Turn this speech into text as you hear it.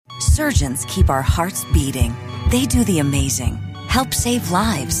surgeons keep our hearts beating. They do the amazing, help save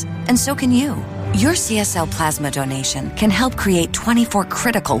lives, and so can you. Your CSL plasma donation can help create 24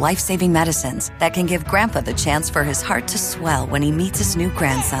 critical life-saving medicines that can give Grandpa the chance for his heart to swell when he meets his new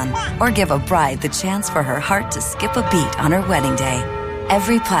grandson, or give a bride the chance for her heart to skip a beat on her wedding day.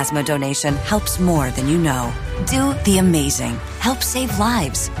 Every plasma donation helps more than you know. Do the amazing. Help save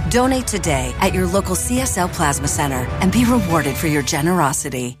lives. Donate today at your local CSL Plasma Center and be rewarded for your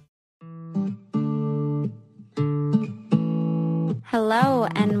generosity. Hello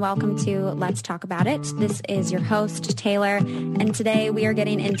and welcome to Let's Talk About It. This is your host, Taylor, and today we are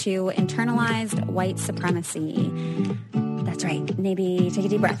getting into internalized white supremacy. That's right. Maybe take a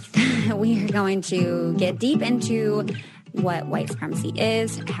deep breath. We are going to get deep into what white supremacy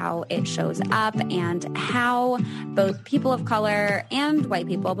is, how it shows up, and how both people of color and white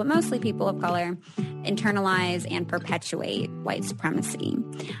people, but mostly people of color, internalize and perpetuate white supremacy.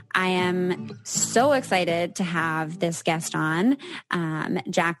 I am so excited to have this guest on.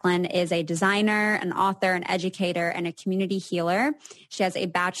 Jacquelyn is a designer, an author, an educator, and a community healer. She has a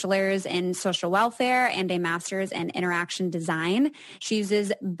bachelor's in social welfare and a master's in interaction design. She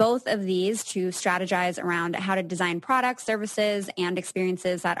uses both of these to strategize around how to design products, services, and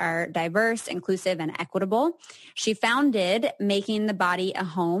experiences that are diverse, inclusive, and equitable. She founded Making the Body a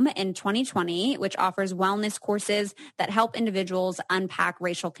Home in 2020, which offers wellness courses that help individuals unpack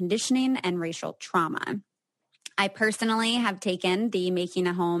racial conditioning and racial trauma. I personally have taken the Making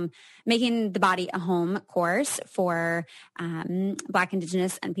the Body a Home course for Black,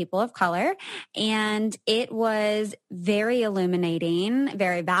 Indigenous, and people of color. And it was very illuminating,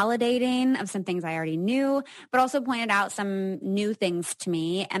 very validating of some things I already knew, but also pointed out some new things to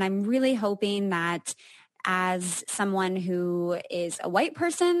me. And I'm really hoping that as someone who is a white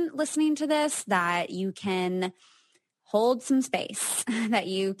person listening to this, that you can hold some space, that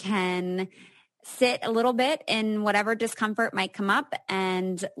you can sit a little bit in whatever discomfort might come up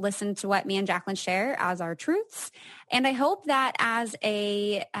and listen to what me and Jacquelyn share as our truths. And I hope that as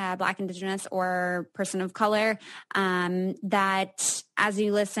a Black, Indigenous, or person of color, that as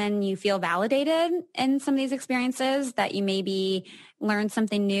you listen, you feel validated in some of these experiences, that you maybe learn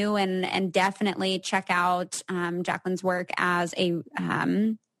something new, and definitely check out Jacquelyn's work as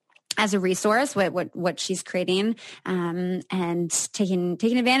a resource, what she's creating, and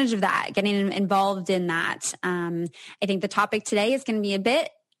taking advantage of that, getting involved in that. I think the topic today is going to be a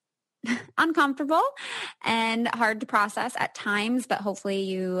bit uncomfortable and hard to process at times, but hopefully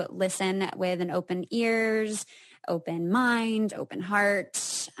you listen with an open ears, open mind, open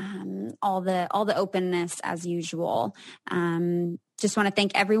heart, all the openness as usual. Just want to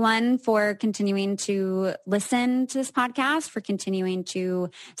thank everyone for continuing to listen to this podcast, for continuing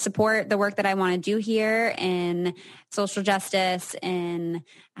to support the work that I want to do here in social justice, in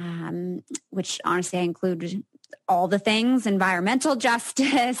which honestly I include all the things, environmental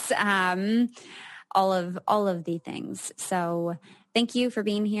justice, all of the things. So thank you for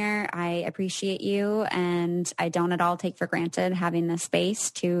being here. I appreciate you, and I don't at all take for granted having this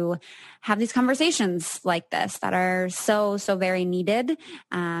space to have these conversations like this that are so very needed.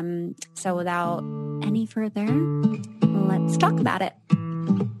 So without any further, let's talk about it.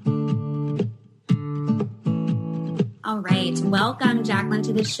 All right. Welcome, Jacquelyn,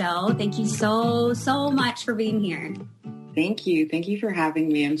 to the show. Thank you so much for being here. Thank you. Thank you for having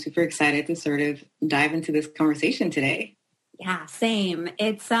me. I'm super excited to sort of dive into this conversation today. Yeah, same.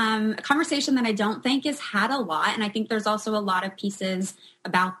 It's a conversation that I don't think is had a lot. And I think there's also a lot of pieces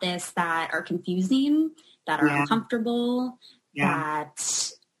about this that are confusing, that are uncomfortable,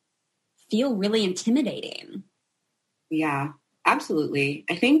 that feel really intimidating. Yeah, absolutely.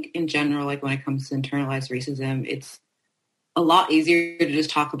 I think in general, like when it comes to internalized racism, it's a lot easier to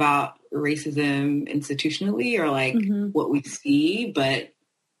just talk about racism institutionally or like what we see. But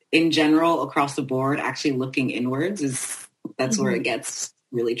in general, across the board, actually looking inwards that's where it gets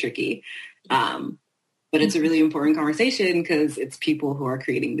really tricky. But it's a really important conversation because it's people who are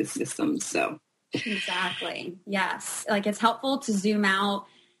creating these systems. So exactly. Yes. Like it's helpful to zoom out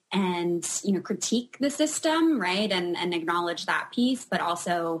and, critique the system, right? And acknowledge that piece, but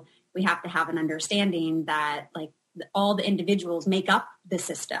also we have to have an understanding that like all the individuals make up the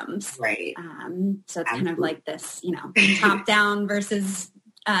systems. Right. So it's kind of like this, top down versus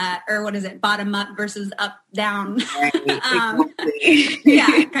or what is it? Bottom up versus up down. Right,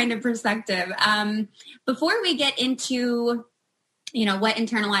 exactly. Kind of perspective. Before we get into, what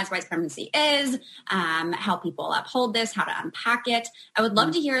internalized white supremacy is, how people uphold this, how to unpack it, I would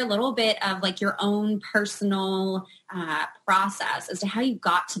love to hear a little bit of like your own personal process as to how you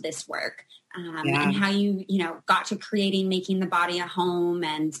got to this work. and how you got to making the body a home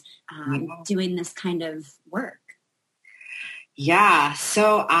and doing this kind of work. Yeah.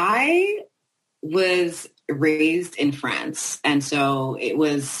 So I was raised in France. And so it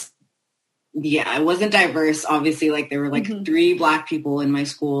was, it wasn't diverse. Obviously, like there were like 3 Black people in my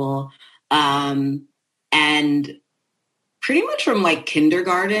school. And pretty much from like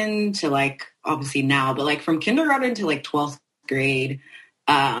kindergarten to like, obviously now, but like from kindergarten to like 12th grade,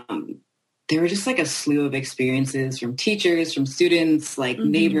 there were just like a slew of experiences from teachers, from students, like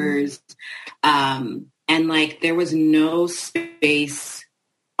neighbors. And like, there was no space.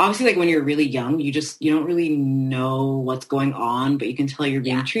 Obviously, like when you're really young, you don't really know what's going on, but you can tell you're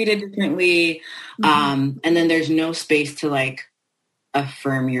being treated differently. And then there's no space to like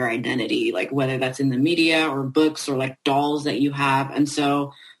affirm your identity, like whether that's in the media or books or like dolls that you have. And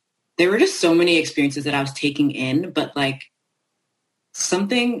so there were just so many experiences that I was taking in, but like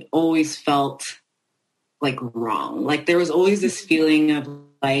something always felt like wrong. Like there was always this feeling of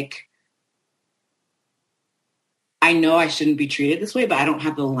like, I know I shouldn't be treated this way, but I don't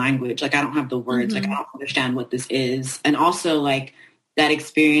have the language. Like I don't have the words. Like I don't understand what this is. And also like that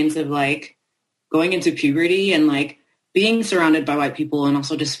experience of like going into puberty and like being surrounded by white people and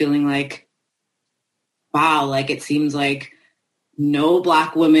also just feeling like, wow, like it seems like no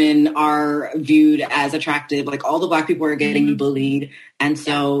Black women are viewed as attractive. Like all the Black people are getting bullied. And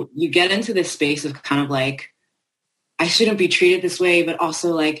so you get into this space of kind of like, I shouldn't be treated this way, but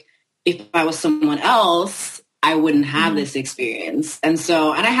also like if I was someone else, I wouldn't have this experience. And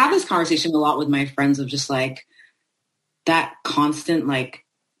so, and I have this conversation a lot with my friends of just like that constant like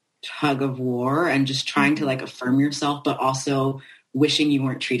tug of war and just trying to like affirm yourself, but also wishing you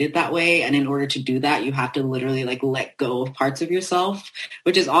weren't treated that way. And in order to do that, you have to literally like let go of parts of yourself,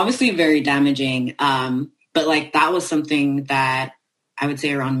 which is obviously very damaging. But like that was something that I would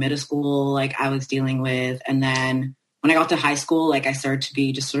say around middle school, like I was dealing with. And then when I got to high school, like I started to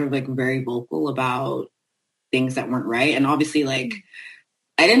be just sort of like very vocal about things that weren't right. And obviously like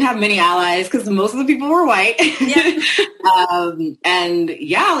I didn't have many allies because most of the people were white. And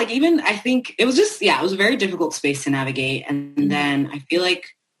like even I think it was just, it was a very difficult space to navigate. And then I feel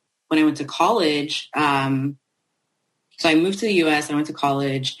like when I went to college, so I moved to the US, I went to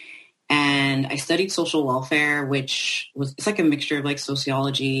college and I studied social welfare, which it's like a mixture of like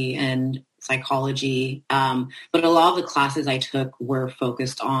sociology and psychology. But a lot of the classes I took were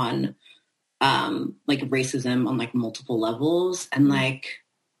focused on like racism on like multiple levels. And like,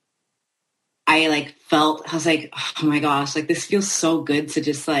 I was like, oh my gosh, like this feels so good to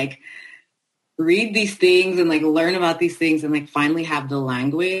just like read these things and like learn about these things and like finally have the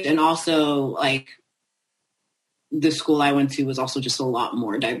language. And also like the school I went to was also just a lot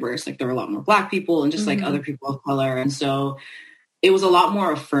more diverse. Like there were a lot more Black people and just like other people of color. And so it was a lot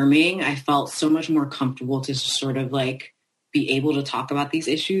more affirming. I felt so much more comfortable to sort of like be able to talk about these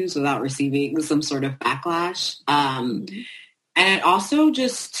issues without receiving some sort of backlash. And it also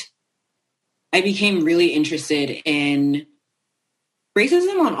just, I became really interested in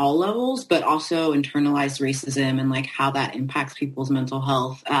racism on all levels, but also internalized racism and like how that impacts people's mental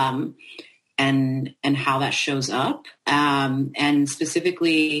health and how that shows up. And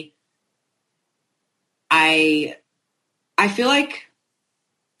specifically, I feel like,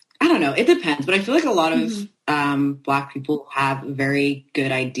 I don't know, it depends, but I feel like a lot of Black people have a very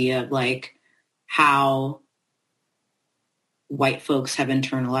good idea of like how white folks have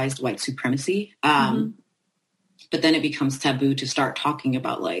internalized white supremacy. But then it becomes taboo to start talking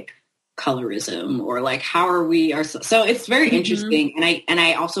about like colorism or like how are we so it's very interesting. And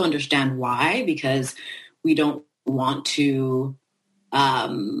I also understand why, because we don't want to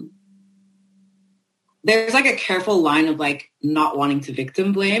there's like a careful line of like not wanting to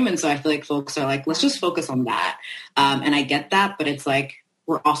victim blame. And so I feel like folks are like, let's just focus on that. And I get that, but it's like,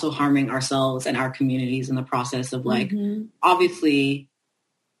 we're also harming ourselves and our communities in the process of like, obviously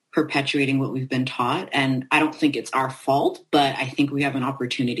perpetuating what we've been taught. And I don't think it's our fault, but I think we have an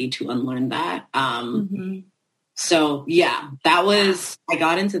opportunity to unlearn that. So yeah, I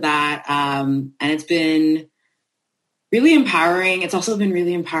got into that. And it's been really empowering. It's also been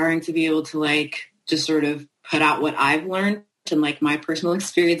really empowering to be able to like, just sort of put out what I've learned and like my personal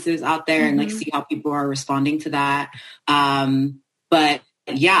experiences out there and like see how people are responding to that. But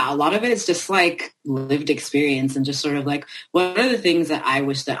yeah, a lot of it is just like lived experience and just sort of like, what are the things that I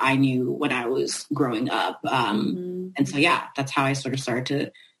wish that I knew when I was growing up? And so, yeah, that's how I sort of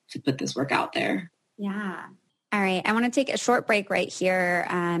started to put this work out there. Yeah. All right. I want to take a short break right here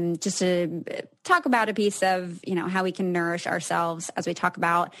just to talk about a piece of, how we can nourish ourselves as we talk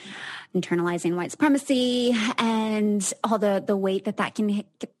about internalizing white supremacy and all the weight that can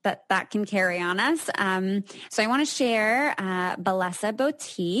carry on us. So I want to share Bellesa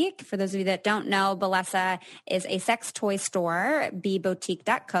Boutique. For those of you that don't know, Bellesa is a sex toy store,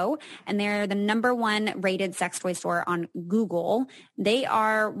 bboutique.co, and they're the #1 rated sex toy store on Google. They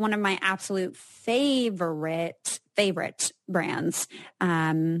are one of my absolute favorite brands.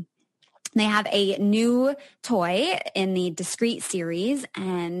 They have a new toy in the Discreet series,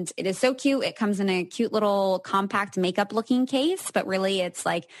 and it is so cute. It comes in a cute little compact makeup looking case, but really it's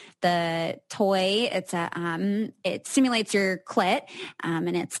like the toy. It simulates your clit,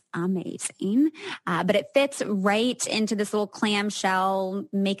 and it's amazing. But it fits right into this little clamshell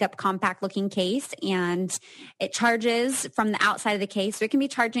makeup compact looking case, and it charges from the outside of the case. So it can be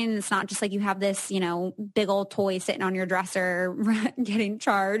charging. It's not just like you have this, big old toy sitting on your dresser getting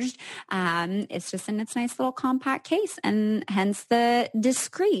charged. It's just in its nice little compact case, and hence the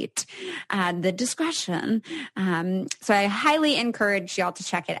discreet, the discretion. So I highly encourage y'all to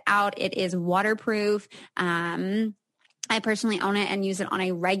check it out. It is waterproof. I personally own it and use it on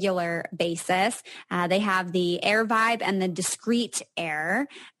a regular basis. They have the Air Vibe and the Discreet Air.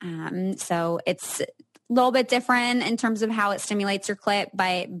 So it's a little bit different in terms of how it stimulates your clit,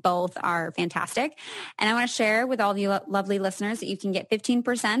 but both are fantastic. And I want to share with all of you lovely listeners that you can get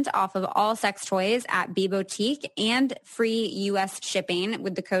 15% off of all sex toys at B Boutique and free U.S. shipping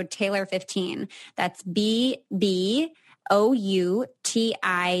with the code Taylor15. That's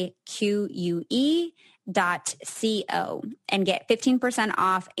BBOUTIQUE.co and get 15%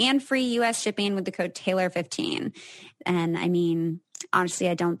 off and free U.S. shipping with the code Taylor15. And I mean, honestly,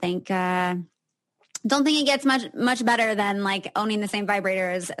 I don't think it gets much better than like owning the same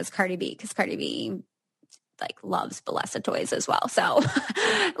vibrator as Cardi B, because Cardi B like loves Bellesa toys as well. So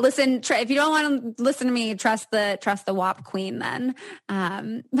listen, if you don't want to listen to me, trust the WAP queen then.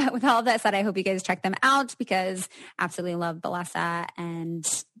 But with all of that said, I hope you guys check them out, because I absolutely love Bellesa and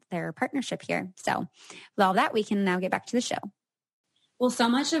their partnership here. So with all that, we can now get back to the show. Well, so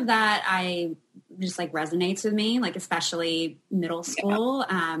much of that I just like resonates with me, like especially middle school,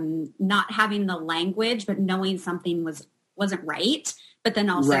 not having the language, but knowing something wasn't right, but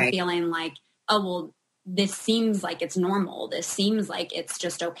then also feeling like, oh, well, this seems like it's normal. This seems like it's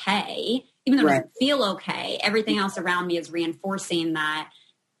just okay. Even though it doesn't feel okay, everything else around me is reinforcing that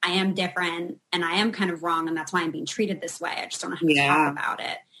I am different and I am kind of wrong, and that's why I'm being treated this way. I just don't know how to talk about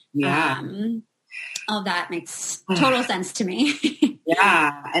it. Yeah. All of that makes total sense to me.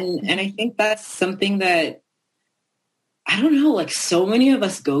 Yeah. And I think that's something that, I don't know, like so many of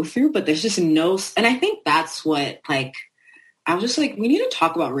us go through, but there's just no, and I think that's what, like, I was just like, we need to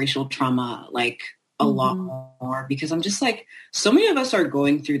talk about racial trauma, like a lot more, because I'm just like, so many of us are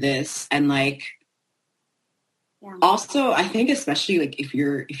going through this. And like, also, I think especially like if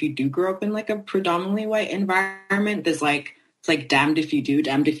you do grow up in like a predominantly white environment, there's like, it's like damned if you do,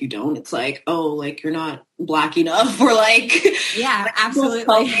 damned if you don't. It's like, oh, like you're not Black enough, or like, yeah, absolutely.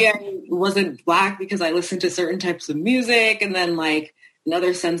 I wasn't Black because I listened to certain types of music, and then like in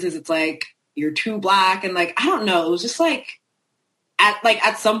other senses, it's like you're too Black, and like I don't know. It was just like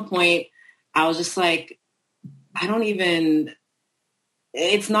at some point, I was just like, I don't even.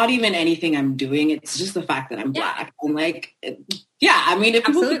 It's not even anything I'm doing. It's just the fact that I'm Black, and like, I mean, if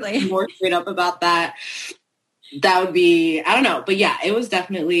people could be more straight up about that. That would be, I don't know. But yeah, it was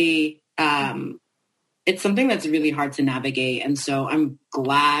definitely, it's something that's really hard to navigate. And so I'm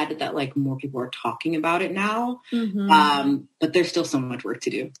glad that like more people are talking about it now. But there's still so much work to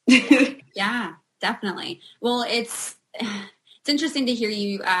do. Yeah, definitely. Well, it's interesting to hear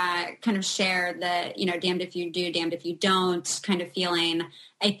you kind of share the, damned if you do, damned if you don't kind of feeling.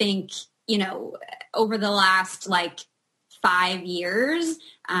 I think, over the last like 5 years,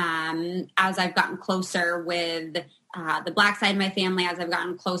 as I've gotten closer with the Black side of my family, as I've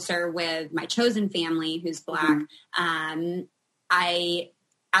gotten closer with my chosen family who's Black, I,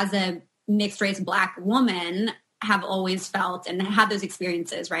 as a mixed race Black woman, have always felt and had those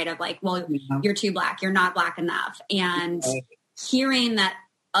experiences, right, of like, well, you're too Black, you're not Black enough. And hearing that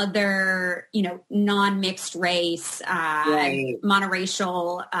other, non-mixed race,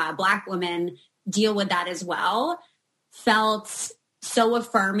 monoracial Black women deal with that as well, felt so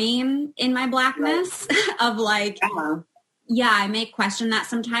affirming in my Blackness of like, I may question that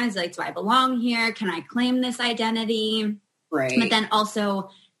sometimes, like, do I belong here? Can I claim this identity? Right. But then also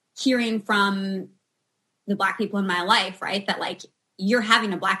hearing from the Black people in my life, right, that like you're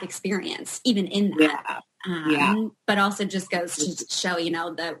having a Black experience even in that. But also just goes to show,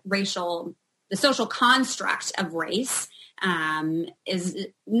 the social construct of race is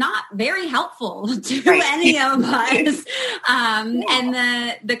not very helpful to any of us.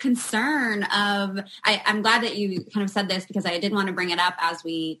 And the concern of, I'm glad that you kind of said this, because I did want to bring it up as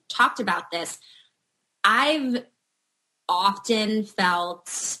we talked about this. I've often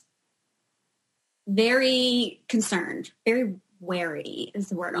felt very concerned, very wary is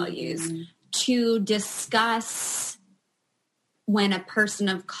the word I'll use, to discuss when a person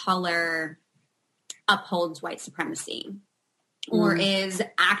of color upholds white supremacy or is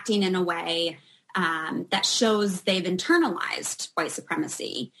acting in a way that shows they've internalized white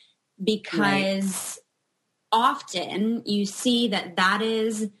supremacy, because often you see that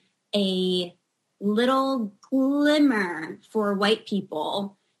is a little glimmer for white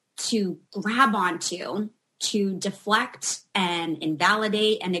people to grab onto, to deflect and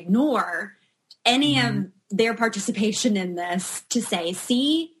invalidate and ignore any of their participation in this, to say,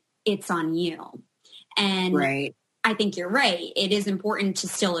 see, it's on you. And I think you're right. It is important to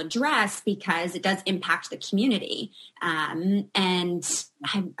still address because it does impact the community. And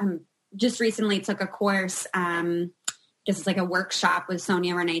I'm just recently took a course, this is like a workshop with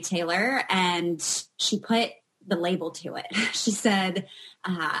Sonia Renee Taylor, and she put the label to it. She said,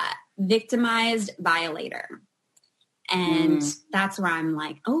 victimized violator. And that's where I'm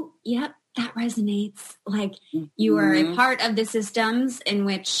like, oh, yep, that resonates. Like, you are a part of the systems in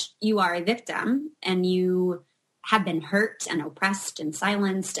which you are a victim, and you have been hurt and oppressed and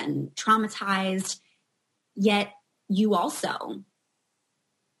silenced and traumatized, yet you also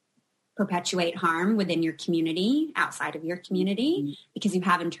perpetuate harm within your community, outside of your community, because you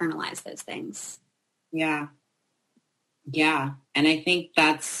have internalized those things. Yeah. Yeah. And I think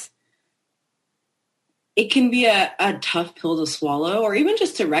it can be a tough pill to swallow, or even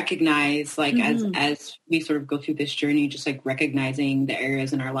just to recognize, like, as we sort of go through this journey, just like recognizing the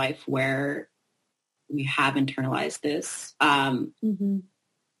areas in our life where we have internalized this.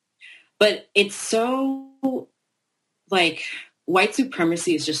 But it's so, like, white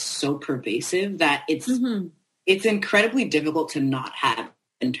supremacy is just so pervasive that it's incredibly difficult to not have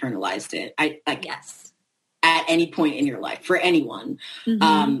internalized it. At any point in your life, for anyone. And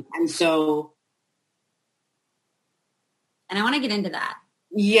I want to get into that.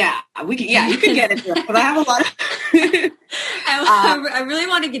 Yeah, you can get into it, but I have a lot of... I really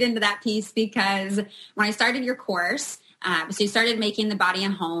want to get into that piece, because when I started your course, so you started making the body a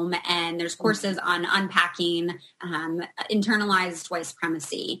home, and there's courses on unpacking internalized white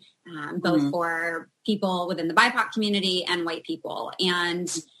supremacy, both for people within the BIPOC community and white people. And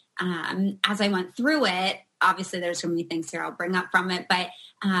as I went through it, obviously there's so many things here I'll bring up from it, but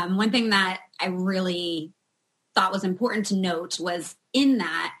one thing that I really thought was important to note was in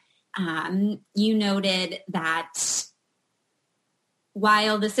that you noted that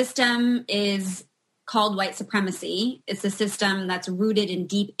while the system is called white supremacy, it's a system that's rooted in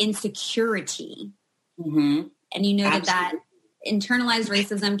deep insecurity. And you noted that internalized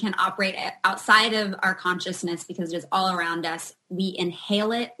racism can operate outside of our consciousness because it is all around us. We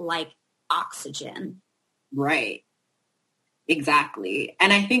inhale it like oxygen. Right. Exactly.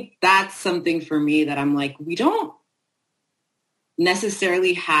 And I think that's something for me that I'm like, we don't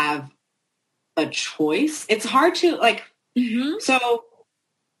necessarily have a choice. It's hard to, like, so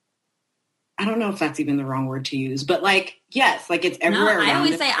I don't know if that's even the wrong word to use, but, like, yes, like, it's everywhere around. I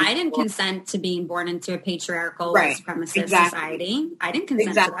always say I didn't consent to being born into a patriarchal supremacist society. I didn't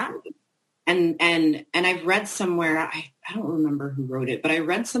consent to that. And I've read somewhere, I don't remember who wrote it, but I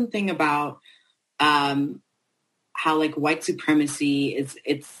read something about how, like, white supremacy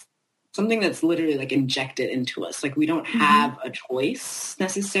it's something that's literally, like, injected into us. Like, we don't have a choice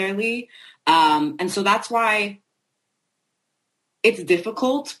necessarily. And so that's why it's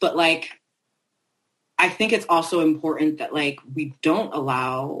difficult, but, like, I think it's also important that, like, we don't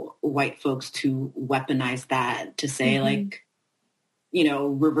allow white folks to weaponize that to say, like, you know,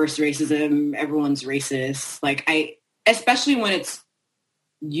 reverse racism, everyone's racist. Like, especially when it's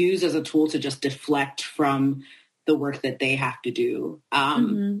used as a tool to just deflect from the work that they have to do.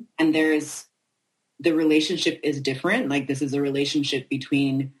 And the relationship is different. Like, this is a relationship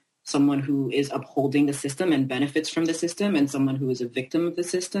between someone who is upholding the system and benefits from the system and someone who is a victim of the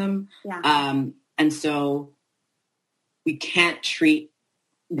system. And so we can't treat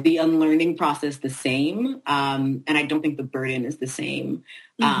the unlearning process the same. And I don't think the burden is the same.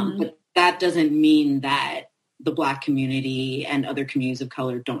 But that doesn't mean that the Black community and other communities of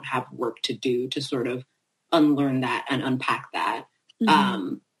color don't have work to do to sort of unlearn that and unpack that. I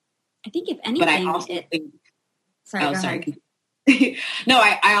think if anything, but I also think, no,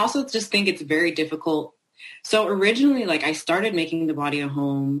 I also just think it's very difficult. So originally, like, I started making the body a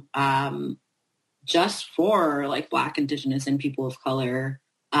home just for, like, Black, Indigenous, and people of color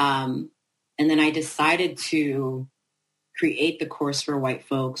And then I decided to create the course for white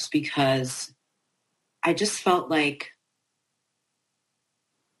folks because I just felt like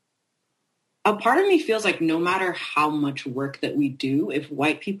a part of me feels like no matter how much work that we do, if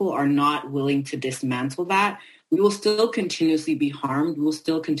white people are not willing to dismantle that, we will still continuously be harmed. We will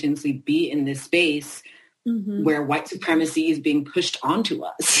still continuously be in this space where white supremacy is being pushed onto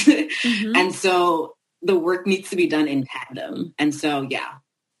us. And so the work needs to be done in tandem. And so, yeah.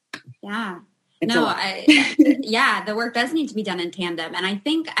 Yeah. It's the work does need to be done in tandem. And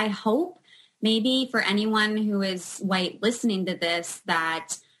I hope maybe for anyone who is white listening to this,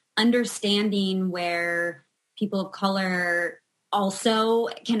 that understanding where people of color also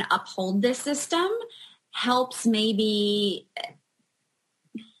can uphold this system helps maybe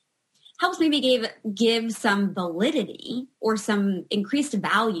give some validity or some increased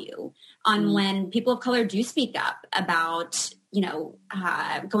value on when people of color do speak up about,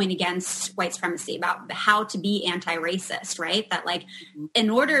 going against white supremacy, about how to be anti-racist, right? That like, in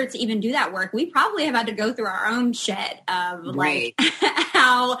order to even do that work, we probably have had to go through our own shit of like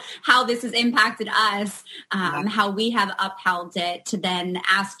how this has impacted us, how we have upheld it, to then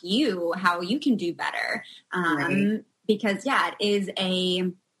ask you how you can do better. Because it is a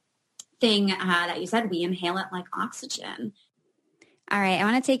thing that you said, we inhale it like oxygen. All right, I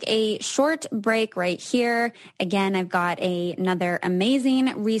want to take a short break right here. Again, I've got another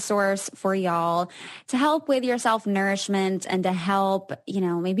amazing resource for y'all to help with your self-nourishment and to help,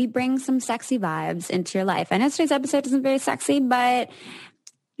 maybe bring some sexy vibes into your life. I know today's episode isn't very sexy, but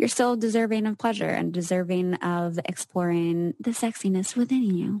you're still deserving of pleasure and deserving of exploring the sexiness within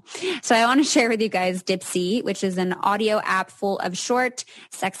you. So I want to share with you guys Dipsea, which is an audio app full of short,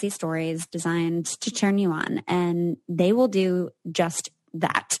 sexy stories designed to turn you on. And they will do just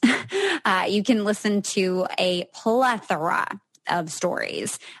that. You can listen to a plethora of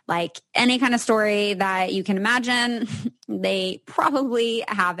stories, like any kind of story that you can imagine. They probably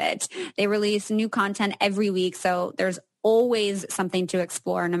have it. They release new content every week. So there's always something to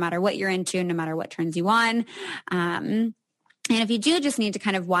explore, no matter what you're into, no matter what turns you on. And if you do just need to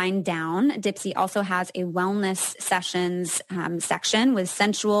kind of wind down, Dipsea also has a wellness sessions section with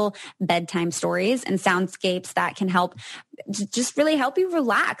sensual bedtime stories and soundscapes that can help just really help you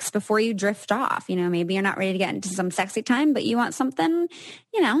relax before you drift off. Maybe you're not ready to get into some sexy time, but you want something,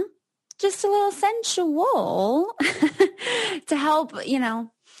 just a little sensual to help,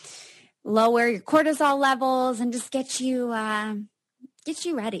 lower your cortisol levels and just get you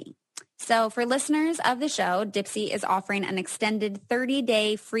ready. So for listeners of the show, Dipsea is offering an extended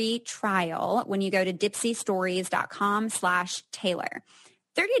 30-day free trial when you go to dipseastories.com/Taylor.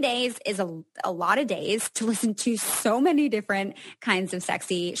 30 days is a lot of days to listen to so many different kinds of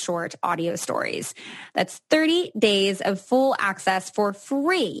sexy short audio stories. That's 30 days of full access for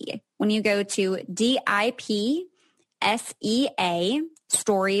free when you go to DIPSEA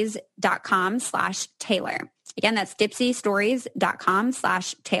stories.com/Taylor. Again, that's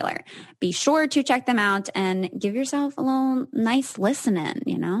dipseastories.com/Taylor. Be sure to check them out and give yourself a little nice listening,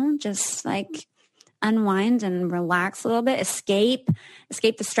 just like unwind and relax a little bit, escape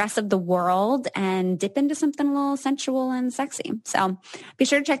the stress of the world and dip into something a little sensual and sexy. So be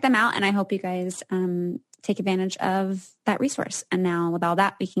sure to check them out. And I hope you guys take advantage of that resource. And now with all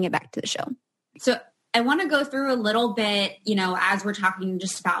that, we can get back to the show. So I want to go through a little bit, as we're talking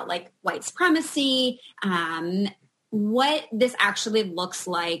just about like white supremacy, what this actually looks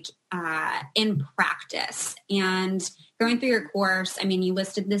like in practice. And going through your course, I mean, you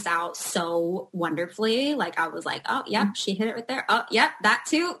listed this out so wonderfully. Like I was like, oh, yep, she hit it right there. Oh, yep, that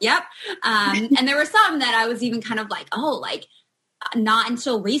too. Yep. And there were some that I was even kind of like, oh, like not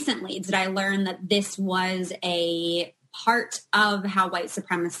until recently did I learn that this was a part of how white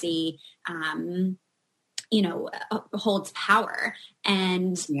supremacy holds power.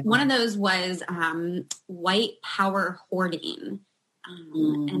 And one of those was white power hoarding,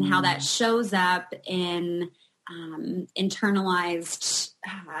 and how that shows up in internalized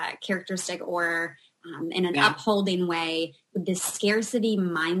characteristic or in an upholding way with this scarcity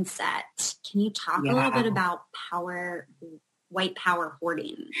mindset. Can you talk a little bit about white power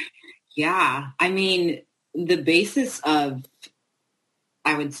hoarding? Yeah. I mean, the basis of,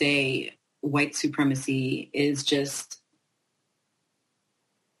 I would say, white supremacy is just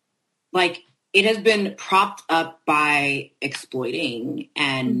like it has been propped up by exploiting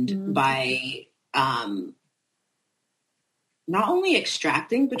and by not only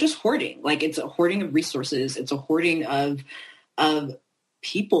extracting but just hoarding. Like it's a hoarding of resources, it's a hoarding of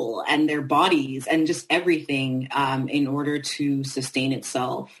people and their bodies and just everything in order to sustain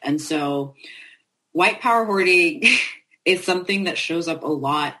itself. And so white power hoarding is something that shows up a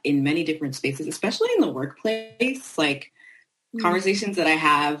lot in many different spaces, especially in the workplace. Like conversations that I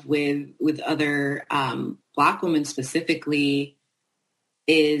have with other Black women specifically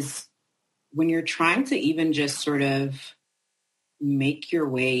is when you're trying to even just sort of make your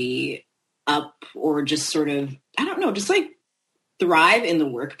way up or just sort of, I don't know, just like thrive in the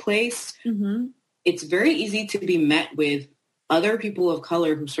workplace, it's very easy to be met with other people of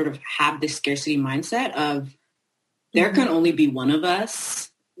color who sort of have this scarcity mindset of there can only be one of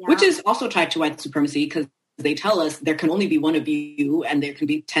us, which is also tied to white supremacy because they tell us there can only be one of you and there can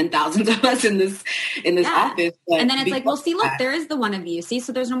be 10,000 of us in this office. And then it's like, well, see, look, there is the one of you. See,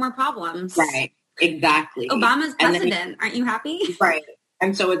 so there's no more problems. Right. Exactly. Obama's president. Aren't you happy? Right.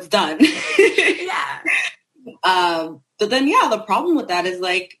 And so it's done. But then, the problem with that is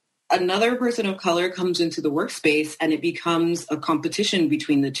like another person of color comes into the workspace and it becomes a competition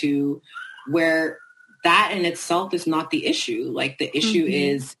between the two where that in itself is not the issue. Like the issue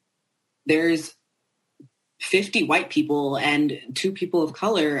is there's 50 white people and 2 people of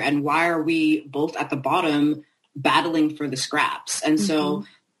color. And why are we both at the bottom battling for the scraps? And so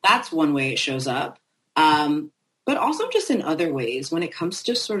that's one way it shows up. But also just in other ways when it comes to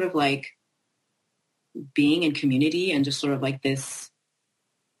just sort of like being in community and just sort of like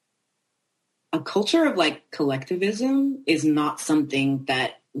a culture of like collectivism is not something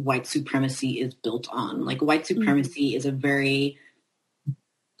that white supremacy is built on. Like white supremacy is a very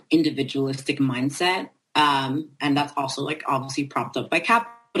individualistic mindset. And that's also like obviously propped up by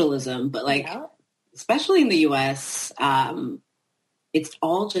capitalism, but like, especially in the US, it's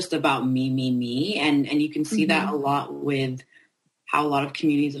all just about me. And you can see that a lot with how a lot of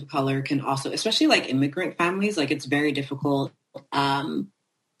communities of color can also, especially like immigrant families, like it's very difficult to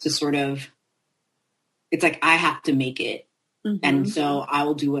sort of, it's like, I have to make it. And so I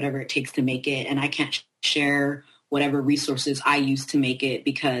will do whatever it takes to make it. And I can't share whatever resources I use to make it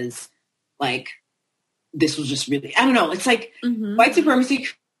because like, this was just really, I don't know. It's like white supremacy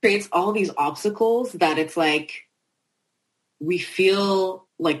creates all these obstacles that it's like, we feel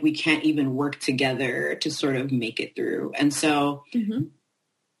like we can't even work together to sort of make it through. And so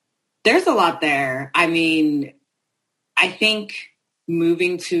there's a lot there. I mean, I think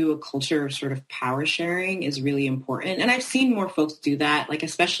moving to a culture of sort of power sharing is really important. And I've seen more folks do that, like,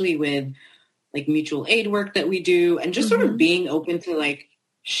 especially with like mutual aid work that we do and just sort of being open to like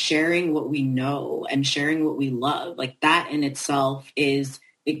sharing what we know and sharing what we love. Like that in itself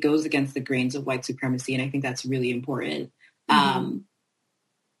it goes against the grains of white supremacy. And I think that's really important.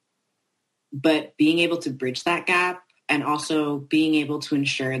 But being able to bridge that gap and also being able to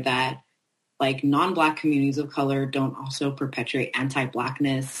ensure that like non-Black communities of color don't also perpetuate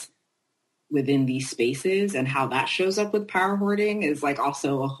anti-Blackness within these spaces and how that shows up with power hoarding is like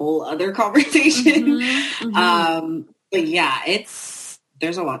also a whole other conversation. But yeah,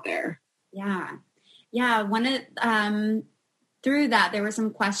 there's a lot there. Yeah. Through that, there were some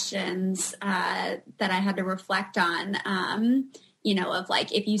questions that I had to reflect on, of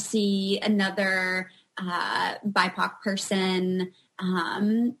like, if you see another BIPOC person,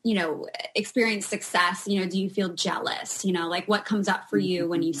 experience success, do you feel jealous? Like what comes up for you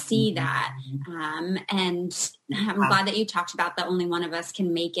when you see that? And I'm glad that you talked about the only one of us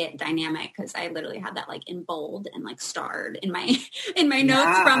can make it dynamic, because I literally had that like in bold and like starred in my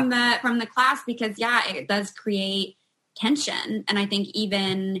notes from the class, because it does create tension. And I think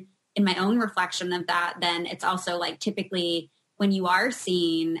even in my own reflection of that, then it's also like typically when you are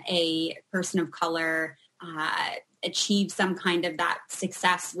seeing a person of color achieve some kind of that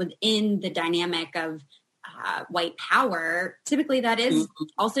success within the dynamic of white power, typically that is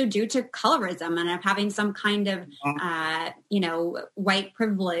also due to colorism and of having some kind of, white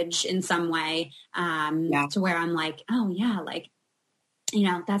privilege in some way, to where I'm like, oh yeah, like,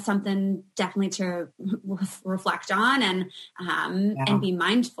 that's something definitely to reflect on and be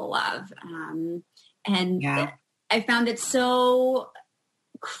mindful of. I found it so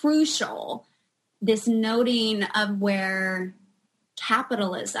crucial, this noting of where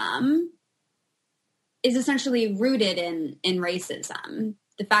capitalism is essentially rooted in racism.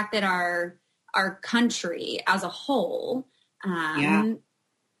 The fact that our country as a whole, was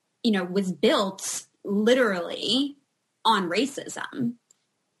built literally on racism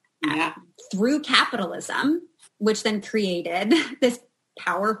through capitalism, which then created this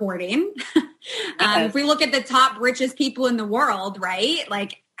power hoarding. If we look at the top richest people in the world, right?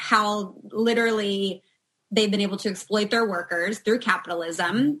 Like how literally they've been able to exploit their workers through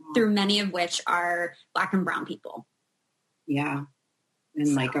capitalism, through many of which are Black and brown people. Yeah.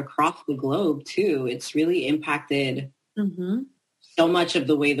 And like across the globe too, it's really impacted so much of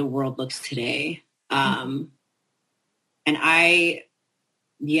the way the world looks today. And I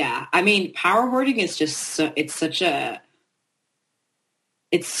mean, power hoarding is just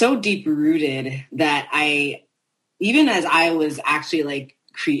it's so deep rooted that even as I was actually like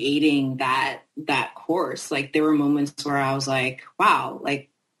creating that course, like there were moments where I was like, wow, like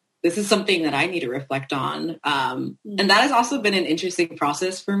this is something that I need to reflect on. And that has also been an interesting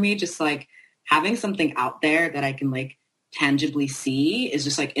process for me, just like having something out there that I can like tangibly see is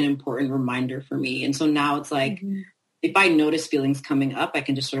just like an important reminder for me. And so now it's like, if I notice feelings coming up, I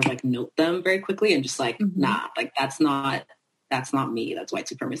can just sort of like note them very quickly and just like, nah, like that's not me. That's white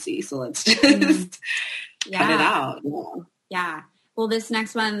supremacy. So let's just cut it out. Yeah. Well, this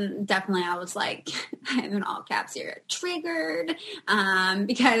next one, definitely, I was like, I have in all caps here, triggered.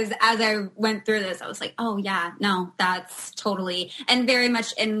 Because as I went through this, I was like, oh yeah, no, that's totally, and very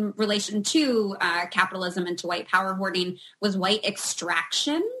much in relation to capitalism and to white power hoarding was white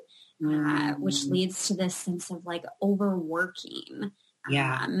extraction. Which leads to this sense of like overworking.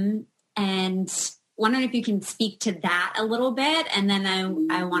 Yeah. And wondering if you can speak to that a little bit. And then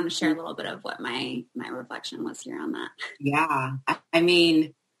I want to share a little bit of what my reflection was here on that. Yeah. I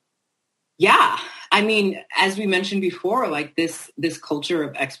mean, as we mentioned before, like this culture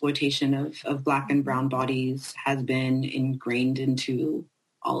of exploitation of Black and brown bodies has been ingrained into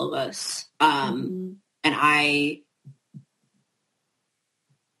all of us. And I,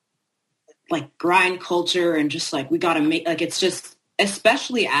 like grind culture and just like, we got to make, like, it's just,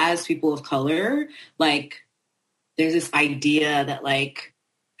 especially as people of color, like there's this idea that like,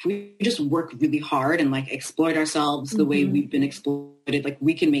 if we just work really hard and like exploit ourselves the way we've been exploited, like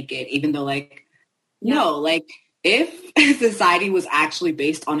we can make it, even though like, no, like if society was actually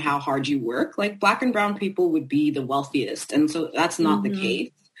based on how hard you work, like Black and brown people would be the wealthiest. And so that's not the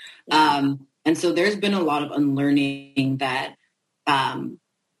case. And so there's been a lot of unlearning that,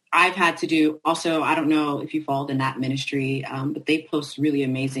 I've had to do. Also, I don't know if you followed the Nat Ministry, but they post really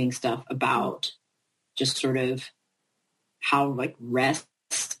amazing stuff about just sort of how like rest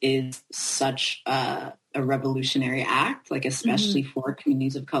is such a revolutionary act, like especially for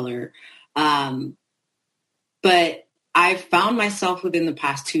communities of color. But I've found myself within the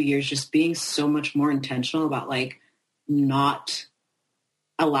past 2 years just being so much more intentional about like not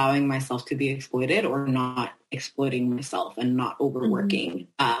allowing myself to be exploited or not exploiting myself and not overworking,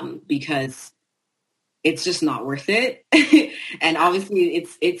 because it's just not worth it. And obviously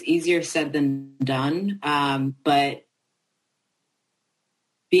it's easier said than done. But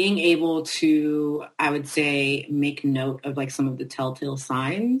being able to, I would say, make note of like some of the telltale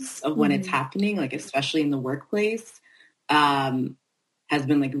signs of when it's happening, like especially in the workplace, has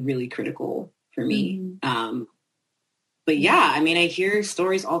been like really critical for me. But yeah, I mean, I hear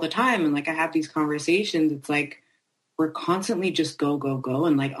stories all the time and like I have these conversations. It's like we're constantly just go, go, go.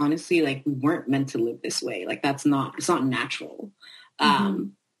 And like, honestly, like we weren't meant to live this way. Like it's not natural.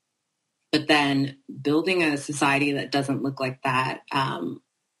 But then building a society that doesn't look like that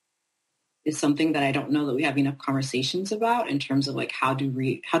is something that I don't know that we have enough conversations about in terms of like how do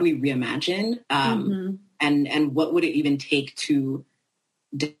we reimagine and what would it even take to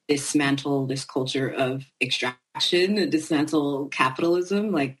dismantle this culture of extraction and dismantle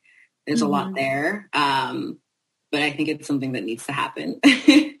capitalism. Like there's a lot there. But I think it's something that needs to happen.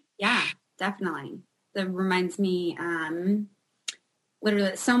 Yeah, definitely. That reminds me,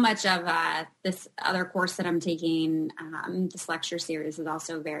 literally so much of this other course that I'm taking, this lecture series is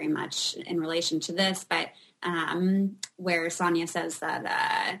also very much in relation to this, but where Sonia says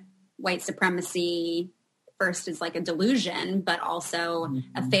that white supremacy first is like a delusion, but also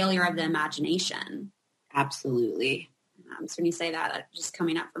a failure of the imagination. Absolutely. So when you say that, just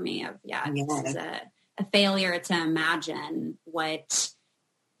coming up for me of, this is a failure to imagine what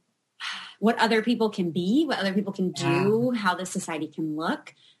other people can be, what other people can do, how this society can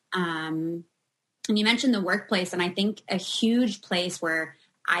look. And you mentioned the workplace, and I think a huge place where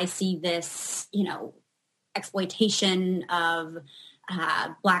I see this, exploitation of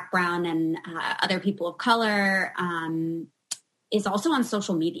Black, brown, and other people of color is also on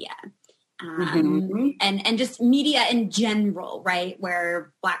social media. And just media in general, right?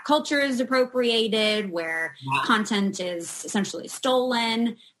 Where Black culture is appropriated, where content is essentially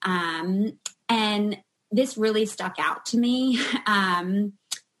stolen. And this really stuck out to me.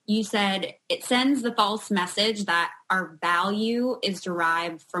 You said it sends the false message that our value is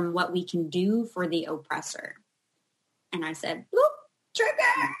derived from what we can do for the oppressor. And I said, "Bloop,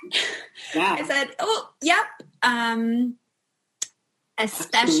 trigger." Yeah. I said, "Oh, yep."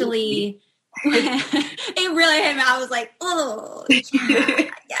 Especially, it really hit me. I was like, "Oh,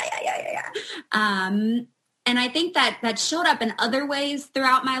 yeah." And I think that showed up in other ways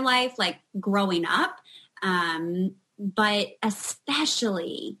throughout my life, like growing up, but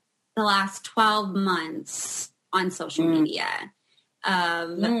especially the last 12 months on social media.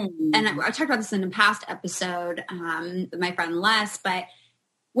 And I talked about this in a past episode with my friend Les, but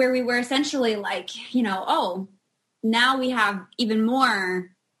where we were essentially like, now we have even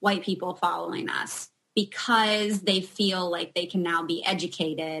more white people following us because they feel like they can now be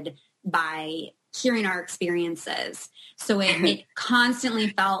educated by hearing our experiences. So it constantly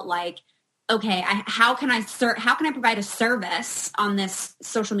felt like, okay, how can I provide a service on this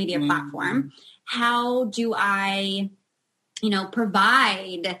social media platform? How do I,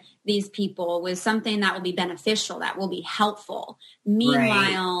 provide these people with something that will be beneficial, that will be helpful?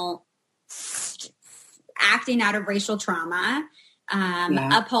 Meanwhile, acting out of racial trauma,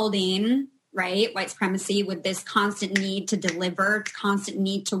 upholding, white supremacy with this constant need to deliver, constant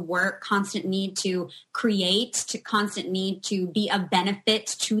need to work, constant need to create, constant need to be of benefit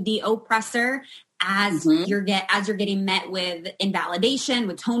to the oppressor as you're getting met with invalidation,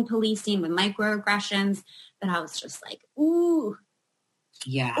 with tone policing, with microaggressions. That I was just like, ooh.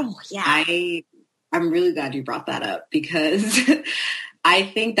 Yeah. Oh, yeah. I'm really glad you brought that up because I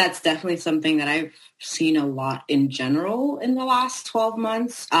think that's definitely something that I've seen a lot in general in the last 12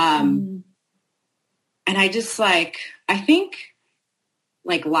 months. And I just I think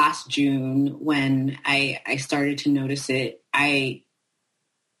last June when I started to notice it, I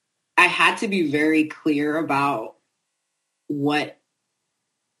had to be very clear about what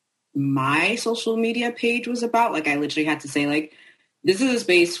my social media page was about. I literally had to say, this is a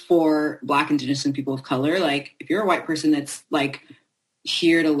space for Black, Indigenous, and people of color. If you're a white person that's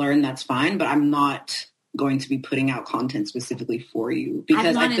here to learn, that's fine, but I'm not going to be putting out content specifically for you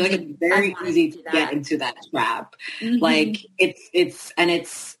because I feel like it's very easy to get into that trap. It's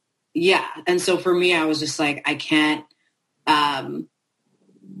yeah. And so for me, I was just I can't, I'm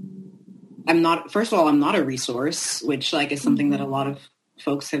not a resource, which is something that a lot of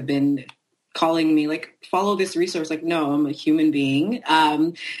folks have been calling me, follow this resource. No, I'm a human being.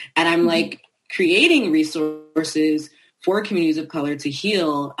 And I'm creating resources for communities of color to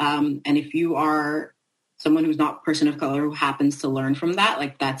heal. And if you are someone who's not a person of color who happens to learn from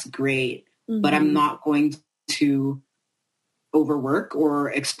that, that's great. But I'm not going to overwork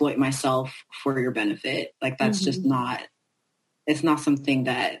or exploit myself for your benefit. That's just not, it's not something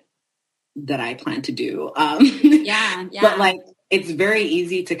that I plan to do. But it's very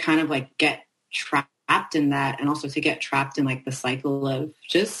easy to kind of get trapped in that, and also to get trapped in the cycle of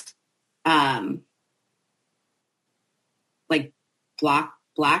just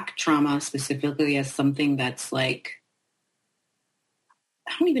Black trauma specifically as something that's I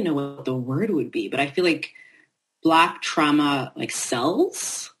don't even know what the word would be, but I feel Black trauma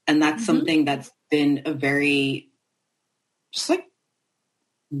sells, and that's something that's been a very just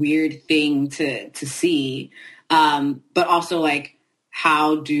weird thing to see. But also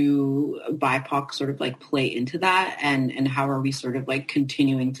how do BIPOC sort of play into that, and how are we sort of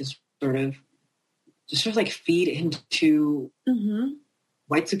continuing to feed into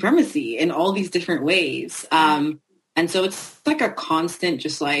white supremacy in all these different ways. And so it's a constant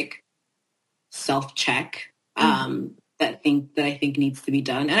just self-check that I think needs to be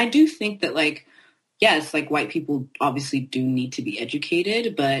done. And I do think that yes, white people obviously do need to be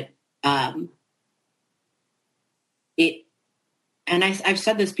educated, but I've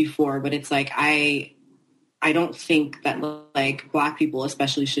said this before, but it's I don't think that Black people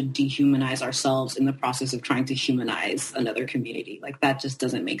especially should dehumanize ourselves in the process of trying to humanize another community. That just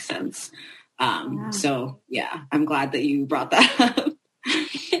doesn't make sense. So yeah, I'm glad that you brought that up.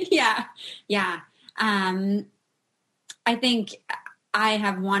 Yeah. I think I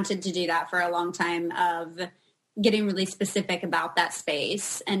have wanted to do that for a long time, of getting really specific about that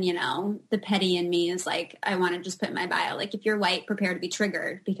space. And, the petty in me is I want to just put in my bio, if you're white, prepare to be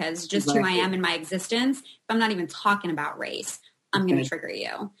triggered, because just who I am in my existence, if I'm not even talking about race, I'm going to trigger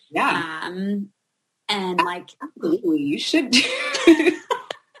you. Yeah. And absolutely, you should.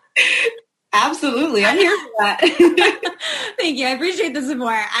 Absolutely. I'm here for that. Thank you. I appreciate the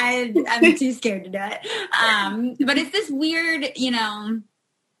support. I'm too scared to do it. But it's this weird,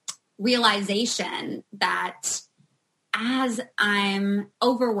 realization that as I'm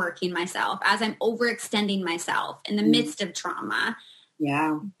overworking myself, as I'm overextending myself in the midst of trauma,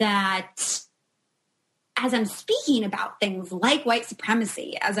 that as I'm speaking about things like white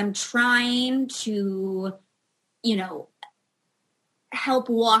supremacy, as I'm trying to, help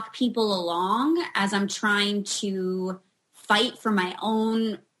walk people along, as I'm trying to fight for my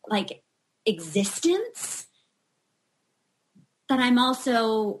own existence, that I'm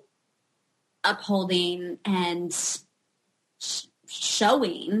also upholding and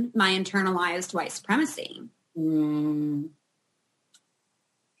showing my internalized white supremacy. Mm,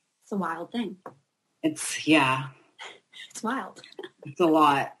 It's a wild thing. it's wild. It's a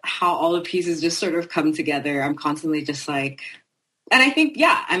lot. How all the pieces just sort of come together. I'm constantly just like, and I think,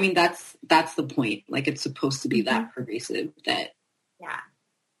 I mean, that's the point. Like, it's supposed to be that pervasive that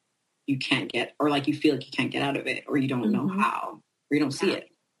you can't get, or like you feel like you can't get out of it, or you don't know how, or you don't see it.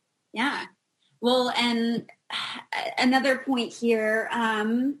 Yeah. Well, and another point here,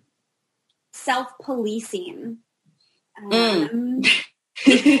 self-policing.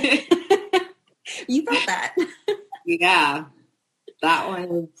 You felt that. Yeah. That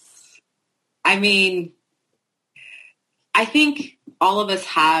one. I mean, I think all of us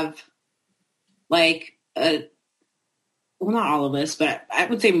have like well, not all of us, but I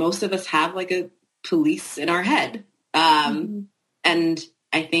would say most of us have like a police in our head. And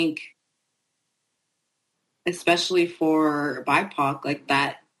I think especially for BIPOC, like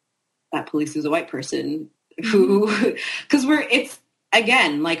that police is a white person who, because it's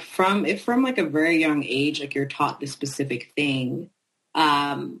again, like from like a very young age, like you're taught this specific thing.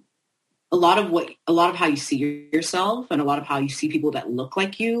 A lot of how you see yourself and a lot of how you see people that look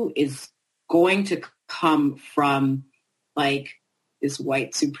like you is going to come from like this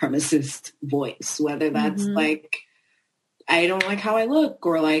white supremacist voice, whether that's like, I don't like how I look,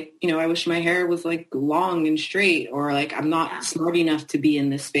 or like, I wish my hair was like long and straight, or like, I'm not smart enough to be in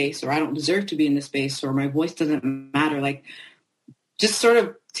this space, or I don't deserve to be in this space, or my voice doesn't matter. Like, just sort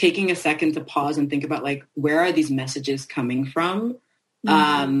of taking a second to pause and think about like, where are these messages coming from?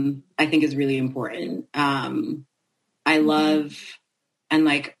 I think is really important. I love, and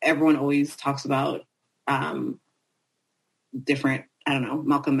like everyone always talks about different, I don't know,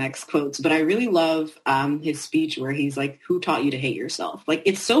 Malcolm X quotes, but I really love his speech where he's like, who taught you to hate yourself? Like,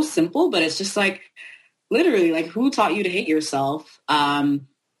 it's so simple, but it's just like, literally, like, who taught you to hate yourself? And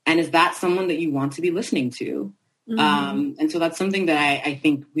is that someone that you want to be listening to? And so that's something that I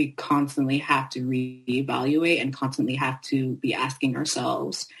think we constantly have to reevaluate and constantly have to be asking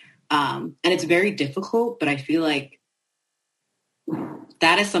ourselves. And it's very difficult, but I feel like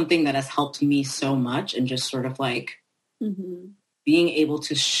that is something that has helped me so much, and just sort of like being able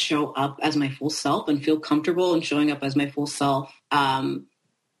to show up as my full self and feel comfortable in showing up as my full self,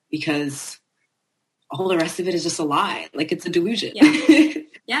 because all the rest of it is just a lie. Like, it's a delusion.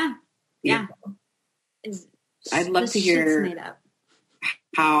 Yeah. I'd love to hear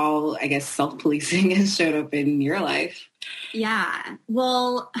how, I guess, self-policing has showed up in your life. Yeah.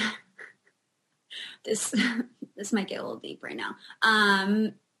 Well, this might get a little deep right now.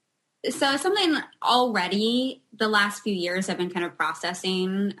 So something already the last few years I've been kind of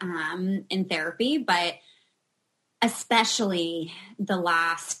processing in therapy, but especially the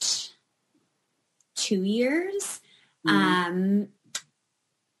last 2 years. And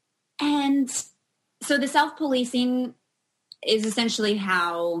so the self-policing is essentially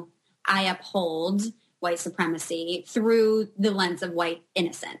how I uphold white supremacy through the lens of white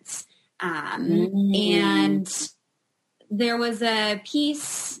innocence. And there was a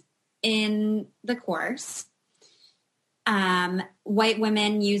piece in the course, white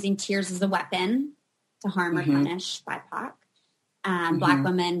women using tears as a weapon to harm or punish BIPOC. Black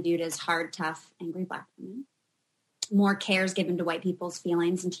women viewed as hard, tough, angry Black women. More care is given to white people's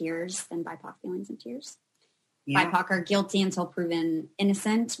feelings and tears than BIPOC feelings and tears. BIPOC are guilty until proven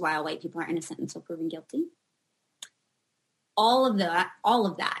innocent, while white people are innocent until proven guilty. All of that.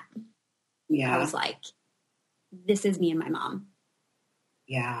 I was like, this is me and my mom.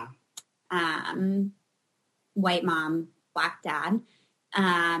 Yeah. White mom, Black dad.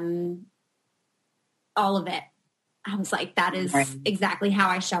 All of it. I was like, that is exactly how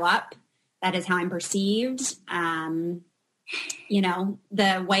I show up. That is how I'm perceived. The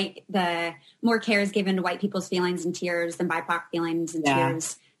more care is given to white people's feelings and tears than BIPOC feelings and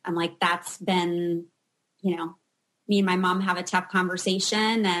tears. I'm like, that's been, me and my mom have a tough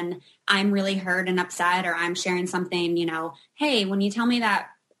conversation and I'm really hurt and upset, or I'm sharing something, hey, when you tell me that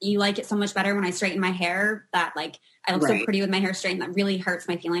you like it so much better when I straighten my hair, that like I look so pretty with my hair straightened, that really hurts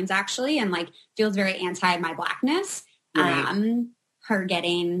my feelings actually, and like feels very anti my Blackness. Her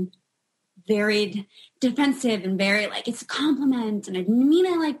getting very defensive and very like, it's a compliment and I didn't mean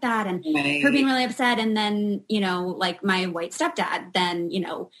it like that, and her being really upset, and then like my white stepdad then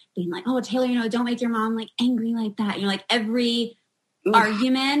being like, oh Taylor, don't make your mom like angry like that, like every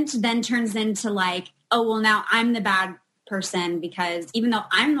argument then turns into like, oh well, now I'm the bad person because even though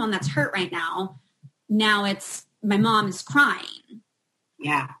I'm the one that's hurt right now it's my mom is crying.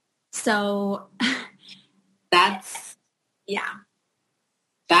 So that's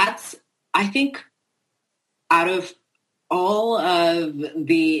I think out of all of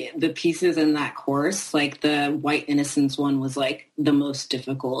the pieces in that course, like the white innocence one was like the most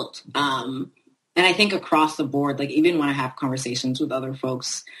difficult. And I think across the board, like even when I have conversations with other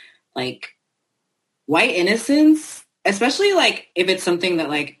folks, like white innocence, especially like if it's something that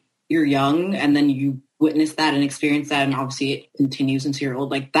like you're young and then you witness that and experience that and obviously it continues into your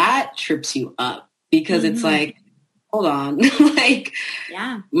old, like that trips you up because it's like, hold on, like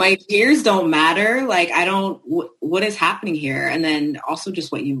my tears don't matter. Like I don't, what is happening here? And then also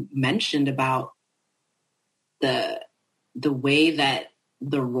just what you mentioned about the way that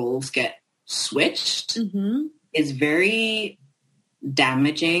the roles get switched is very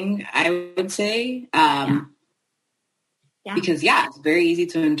damaging, I would say. Because it's very easy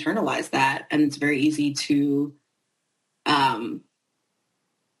to internalize that, and it's very easy to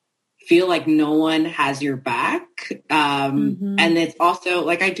feel like no one has your back. And it's also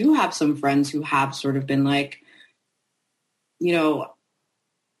like, I do have some friends who have sort of been like, you know,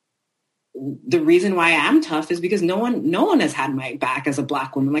 the reason why I am tough is because no one has had my back as a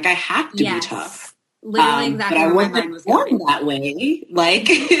Black woman. Like I have to be tough. Literally exactly. But I wasn't born that way. Like,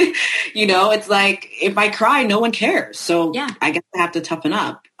 you know, it's like, if I cry, no one cares. So I guess I have to toughen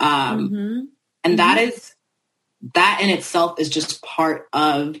up. And that in itself is just part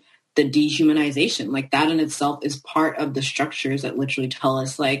of the dehumanization. Like that in itself is part of the structures that literally tell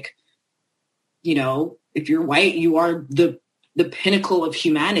us like, you know, if you're white, you are the pinnacle of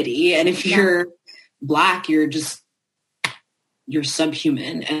humanity. And if you're Black, you're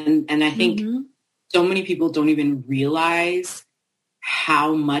subhuman. And I think so many people don't even realize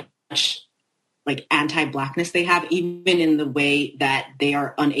how much like anti-Blackness they have, even in the way that they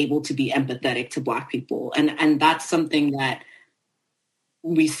are unable to be empathetic to Black people. And that's something that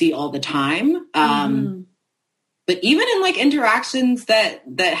we see all the time. But even in like interactions that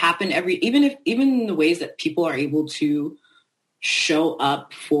happen even in the ways that people are able to show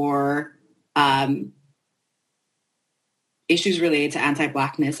up for issues related to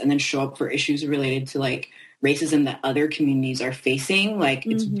anti-Blackness and then show up for issues related to like racism that other communities are facing, like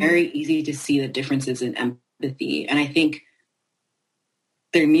it's very easy to see the differences in empathy. And I think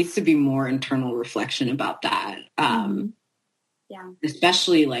there needs to be more internal reflection about that.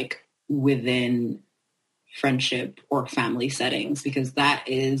 Especially like within friendship or family settings, because that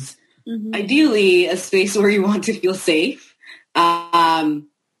is ideally a space where you want to feel safe. But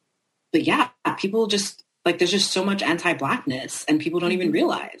yeah, people just like, there's just so much anti-Blackness and people don't even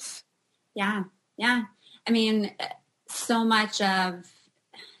realize. Yeah. I mean, so much of,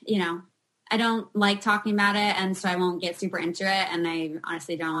 you know, I don't like talking about it, and so I won't get super into it, and I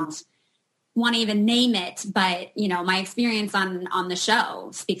honestly don't want to even name it, but, you know, my experience on the show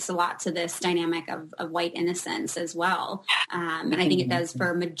speaks a lot to this dynamic of white innocence as well. And I think it does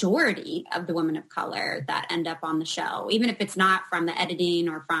for a majority of the women of color that end up on the show, even if it's not from the editing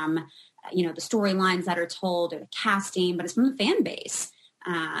or from, you know, the storylines that are told or the casting, but it's from the fan base.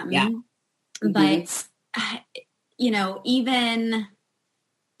 But, you know, even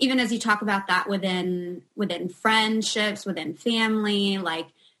as you talk about that within friendships, within family, like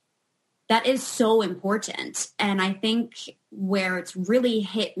that is so important. And I think where it's really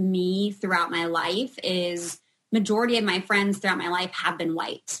hit me throughout my life is majority of my friends throughout my life have been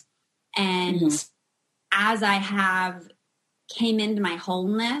white. And as I have came into my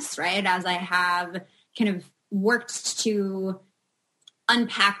wholeness, right, as I have kind of worked to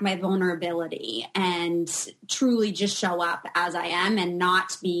unpack my vulnerability and truly just show up as I am and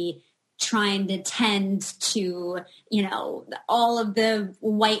not be trying to tend to, you know, all of the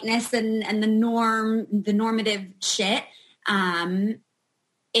whiteness and the normative shit.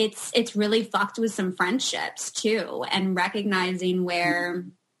 It's really fucked with some friendships too, and recognizing where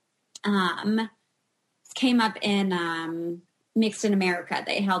came up in Mixed in America.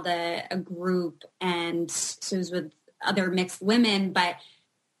 They held a group, and so it was with other mixed women, but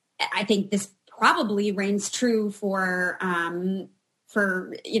I think this probably reigns true for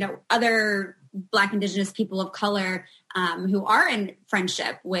you know, other Black, Indigenous people of color who are in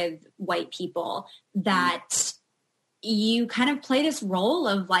friendship with white people, that you kind of play this role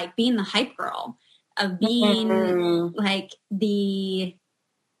of like being the hype girl, of being like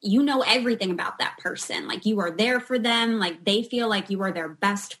you know everything about that person. Like you are there for them. Like they feel like you are their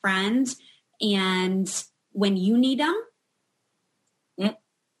best friend. And when you need them. Yep.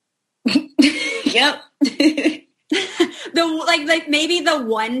 like maybe the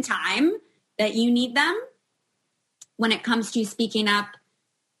one time that you need them when it comes to speaking up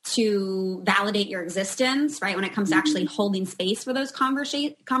to validate your existence, right? When it comes to actually holding space for those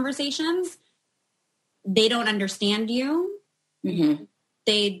conversations, they don't understand you.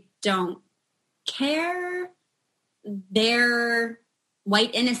 They don't care. their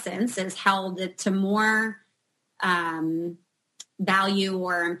white innocence is held to more value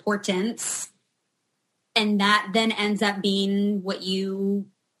or importance. And that then ends up being what you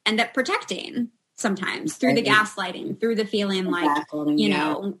end up protecting sometimes through the gaslighting, through the feeling like, you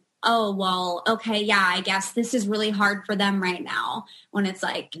know, oh, well, okay, yeah, I guess this is really hard for them right now. When it's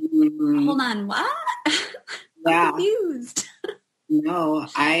like, hold on, what? I'm confused. No,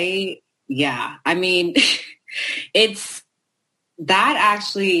 I mean, it's that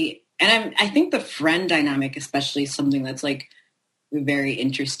actually, and I think the friend dynamic, especially, is something that's like very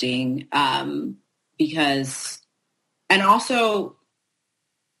interesting, because, and also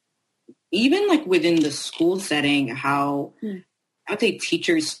even like within the school setting, how I would say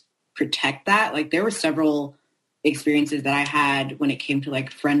teachers protect that. Like there were several experiences that I had when it came to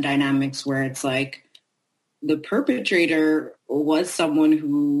like friend dynamics where it's like the perpetrator was someone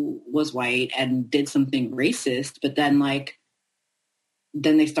who was white and did something racist, but then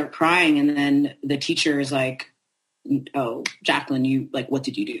they start crying and then the teacher is like, oh, Jacquelyn, you like, what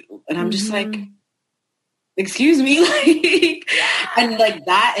did you do? And I'm just like, excuse me, like, and like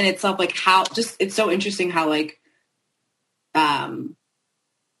that in itself, like how just, it's so interesting how like,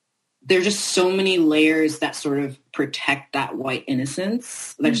 there's just so many layers that sort of protect that white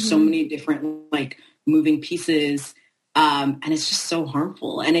innocence. There's so many different like moving pieces. And it's just so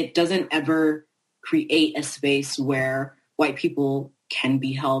harmful. And it doesn't ever create a space where white people can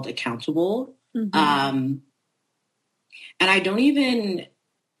be held accountable. And I don't even,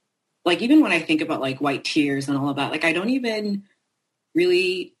 like, even when I think about like white tears and all of that, like, I don't even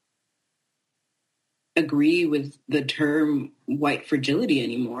really agree with the term white fragility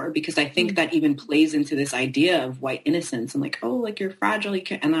anymore, because I think that even plays into this idea of white innocence and like, oh, like you're fragile. You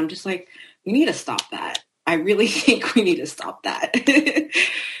can't. And I'm just like, we need to stop that. I really think we need to stop that. That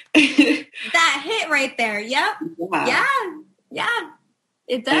hit right there. Yep. Yeah.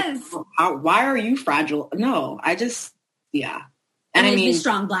 It does. Like, why are you fragile? No, I just, And I mean,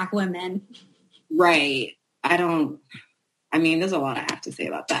 strong Black women. Right. There's a lot I have to say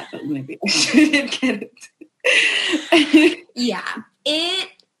about that, but maybe I shouldn't get it.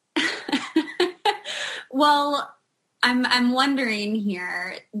 Well, I'm wondering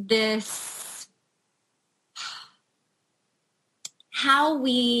here, how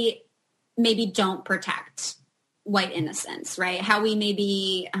we maybe don't protect white innocence, right? How we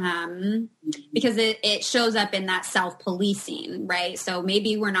maybe, because it shows up in that self-policing, right? So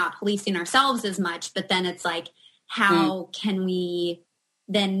maybe we're not policing ourselves as much, but then it's like, how can we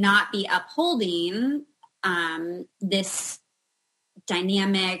then not be upholding this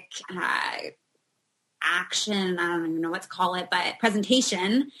dynamic action, I don't even know what to call it, but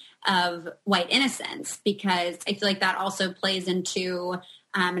presentation of white innocence? Because I feel like that also plays into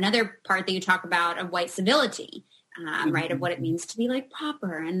another part that you talk about of white civility, right? Of what it means to be like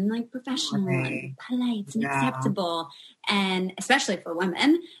proper and like professional and polite and acceptable, and especially for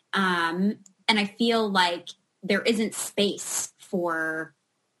women. And I feel like there isn't space for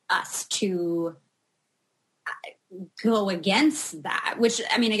us to go against that, which,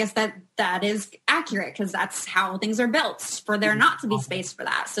 I mean, I guess that is accurate, because that's how things are built, for there not to be space for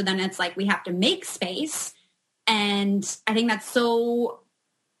that. So then it's like we have to make space. And I think that's so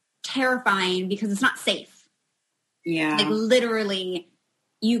terrifying because it's not safe. Yeah. Like literally,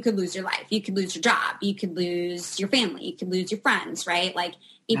 you could lose your life. You could lose your job. You could lose your family. You could lose your friends, right? Like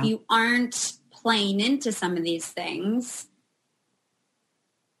if you aren't playing into some of these things,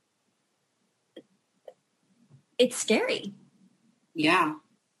 it's scary. Yeah.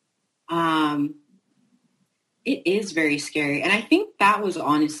 It is very scary. And I think that was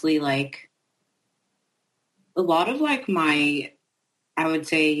honestly like a lot of like my, I would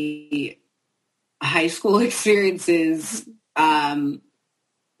say, high school experiences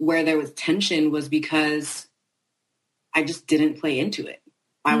where there was tension was because I just didn't play into it.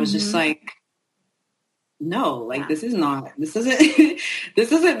 I was just like, no, like this doesn't this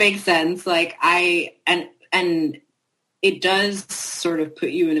doesn't make sense. Like and it does sort of put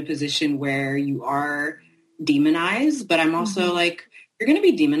you in a position where you are demonized, but I'm also like, you're going to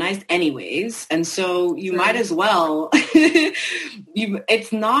be demonized anyways. And so you might as well,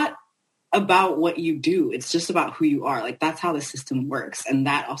 it's not about what you do. It's just about who you are. Like that's how the system works. And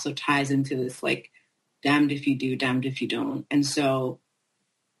that also ties into this, like, damned if you do, damned if you don't. And so,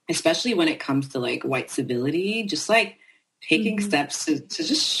 especially when it comes to like white civility, just like taking steps to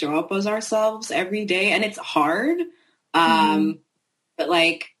just show up as ourselves every day. And it's hard. But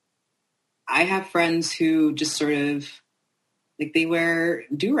like, I have friends who just sort of like, they wear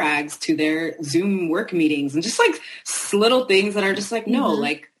do-rags to their Zoom work meetings and just like little things that are just like, no,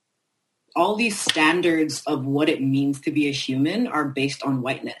 like all these standards of what it means to be a human are based on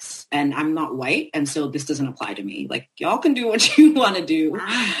whiteness. And I'm not white, and so this doesn't apply to me. Like, y'all can do what you want to do.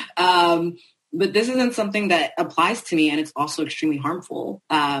 But this isn't something that applies to me, and it's also extremely harmful.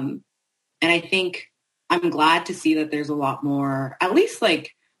 And I think I'm glad to see that there's a lot more, at least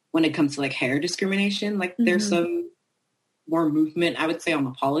like when it comes to like hair discrimination, like there's some more movement, I would say, on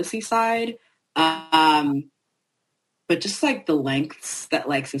the policy side. But just like the lengths that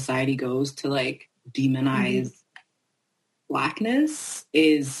like society goes to like demonize Blackness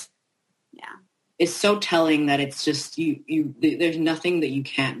is so telling that it's just there's nothing that you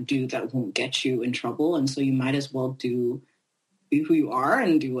can't do that won't get you in trouble. And so you might as well be who you are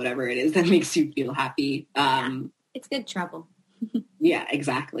and do whatever it is that makes you feel happy. It's good trouble. Yeah,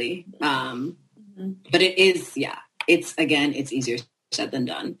 exactly. But it is, it's easier said than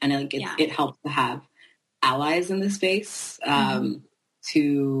done. And like it helps to have allies in this space to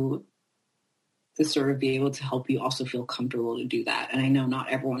sort of be able to help you also feel comfortable to do that. And I know not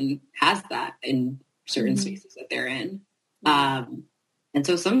everyone has that in certain spaces that they're in. And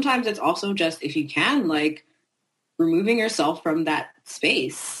so sometimes it's also just, if you can, like removing yourself from that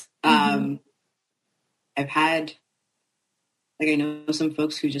space. I've had, like, I know some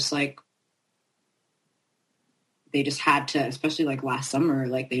folks who just like, they just had to, especially like last summer,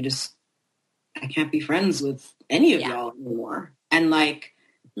 like I can't be friends with any of y'all anymore. And like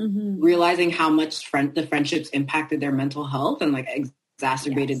realizing how much the friendships impacted their mental health and like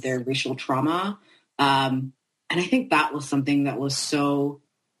exacerbated their racial trauma. And I think that was something that was so,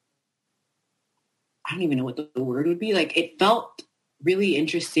 I don't even know what the word would be. Like, it felt really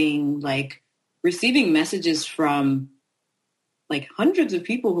interesting, like receiving messages from like hundreds of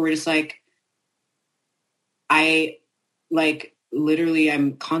people who were just like, I'm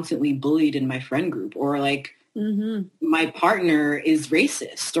constantly bullied in my friend group, or like my partner is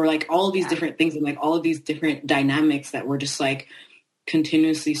racist, or like all of these different things, and like all of these different dynamics that we're just like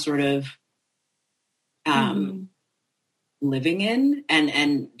continuously sort of living in,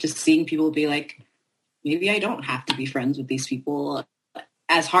 and just seeing people be like, maybe I don't have to be friends with these people,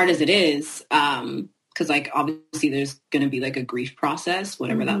 as hard as it is. Cause like, obviously there's going to be like a grief process,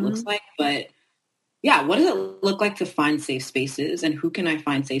 whatever that looks like. But yeah, what does it look like to find safe spaces, and who can I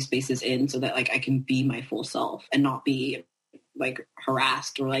find safe spaces in so that like I can be my full self and not be like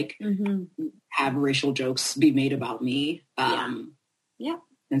harassed or like have racial jokes be made about me. And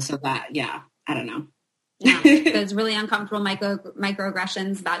so that, I don't know. Those really uncomfortable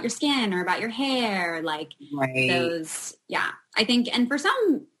microaggressions about your skin or about your hair, like those, I think, and for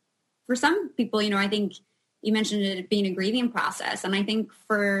some people, you know, I think you mentioned it being a grieving process. And I think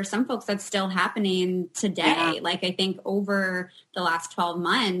for some folks that's still happening today. Like, I think over the last 12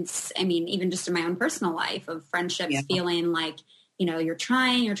 months, I mean, even just in my own personal life of friendships, feeling like, you know, you're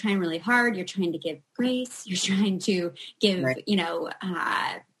trying really hard. You're trying to give grace. You're trying to give, you know,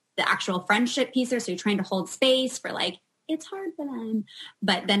 the actual friendship piece there. So you're trying to hold space for like, it's hard for them.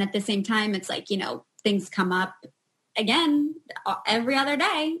 But then at the same time, it's like, you know, things come up again every other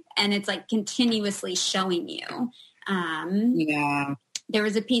day, and it's like continuously showing you. There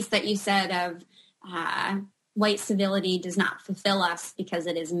was a piece that you said of white civility does not fulfill us because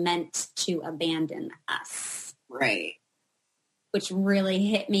it is meant to abandon us. Right. Which really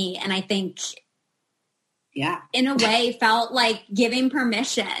hit me. And I think, in a way felt like giving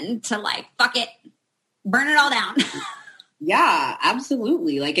permission to like, fuck it, burn it all down. Yeah,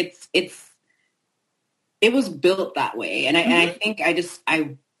 absolutely. Like it was built that way. And I think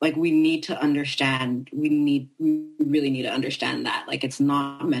we need to understand, we really need to understand that, like, it's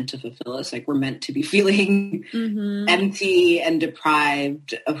not meant to fulfill us. Like, we're meant to be feeling empty and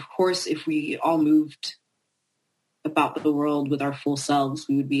deprived. Of course, if we all moved about the world with our full selves,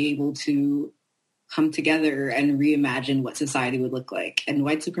 we would be able to come together and reimagine what society would look like. And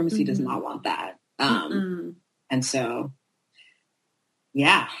white supremacy does not want that. And so,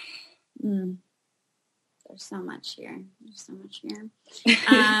 There's so much here.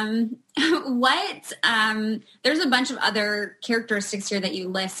 There's a bunch of other characteristics here that you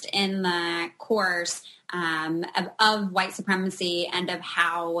list in the course of white supremacy and of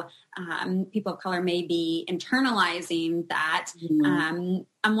how people of color may be internalizing that.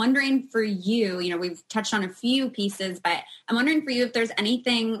 I'm wondering for you, you know, we've touched on a few pieces, but I'm wondering for you if there's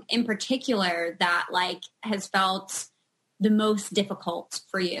anything in particular that like has felt the most difficult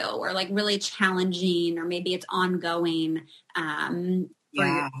for you, or like really challenging, or maybe it's ongoing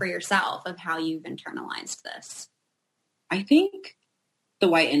for yourself, of how you've internalized this. I think the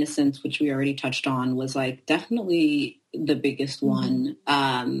white innocence, which we already touched on, was like definitely the biggest one.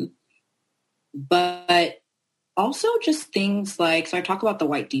 But also just things like, so I talk about the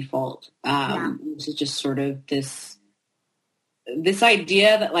white default, which is just sort of this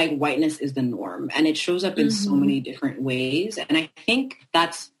idea that like whiteness is the norm, and it shows up in so many different ways. And I think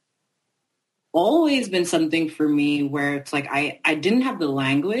that's always been something for me where it's like, I didn't have the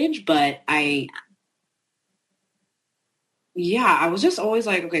language, but I was just always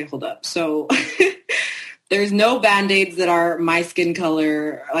like, okay, hold up. So there's no Band-Aids that are my skin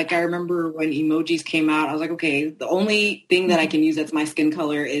color. Like, I remember when emojis came out, I was like, okay, the only thing that I can use that's my skin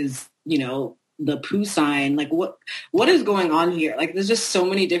color is, you know, the poo sign. Like, what is going on here? Like, there's just so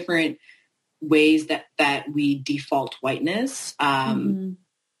many different ways that we default whiteness. And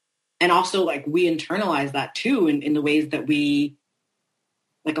also, like, we internalize that too in the ways that we,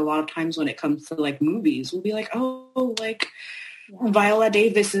 like, a lot of times when it comes to like movies, we'll be like, oh, like, Viola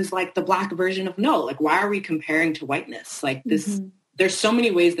Davis is like the black version of no. Like, why are we comparing to whiteness? Like this, there's so many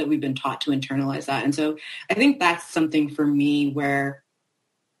ways that we've been taught to internalize that. And so I think that's something for me where,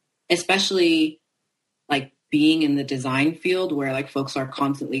 especially like being in the design field where like folks are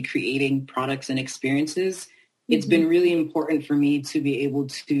constantly creating products and experiences, it's been really important for me to be able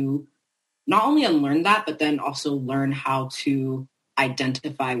to not only unlearn that, but then also learn how to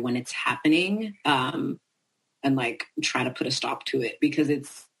identify when it's happening, and like try to put a stop to it because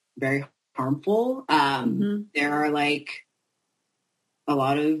it's very harmful. There are like a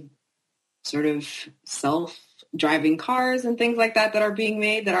lot of sort of self-driving cars and things like that are being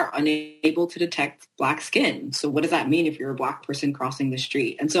made that are unable to detect black skin. So what does that mean if you're a black person crossing the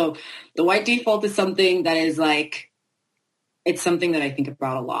street? And so the white default is something that is like, it's something that I think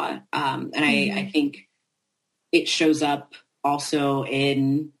about a lot. And I think it shows up also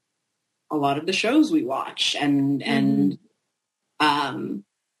in a lot of the shows we watch and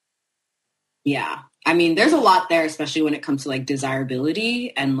I mean, there's a lot there, especially when it comes to like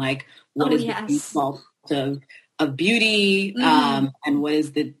desirability and like what is the default of beauty, and what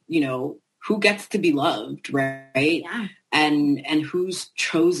is the, you know, who gets to be loved, right? And who's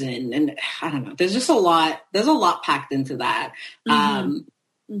chosen. And I don't know, there's a lot packed into that.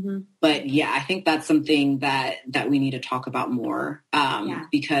 But yeah, I think that's something that we need to talk about more,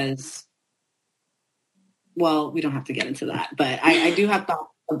 because, well, we don't have to get into that, but I do have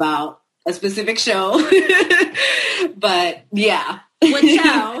thoughts about a specific show. But yeah. What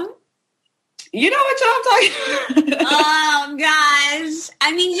show? You know what show I'm talking about. Oh gosh.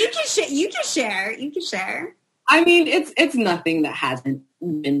 I mean, you can share. I mean, it's nothing that hasn't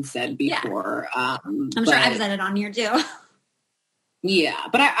been said before. I'm sure I've said it on here too. Yeah.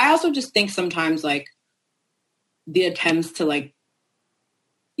 But I also just think sometimes like the attempts to like,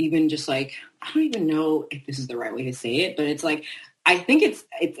 even just like, I don't even know if this is the right way to say it, but it's like, I think it's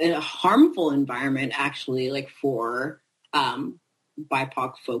a harmful environment actually, like for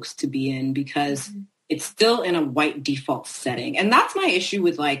BIPOC folks to be in, because it's still in a white default setting. And that's my issue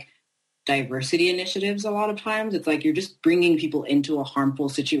with like diversity initiatives. A lot of times it's like, you're just bringing people into a harmful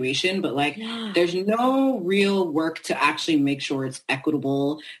situation, but like, there's no real work to actually make sure it's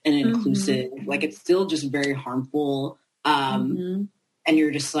equitable and inclusive. Like, it's still just very harmful. And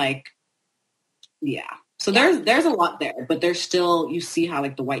you're just like, so there's a lot there, but there's still, you see how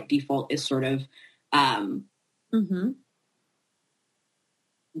like the white default is sort of,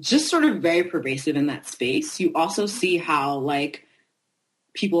 just sort of very pervasive in that space. You also see how like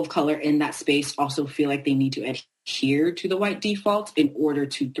people of color in that space also feel like they need to adhere to the white default in order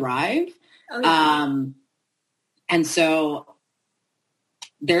to thrive. And so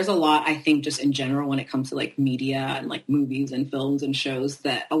there's a lot, I think, just in general when it comes to like media and like movies and films and shows,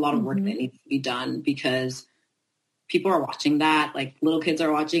 that a lot of work that needs to be done, because people are watching that, like little kids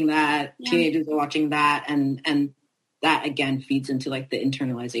are watching that, teenagers are watching that, and that again feeds into like the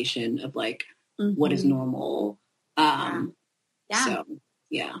internalization of like what is normal. So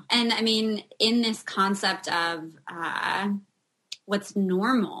yeah. And I memean, in this concept of what's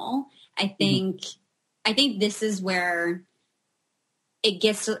normal, I think this is where it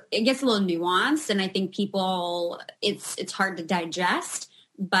gets a little nuanced, and I think people, it's hard to digest,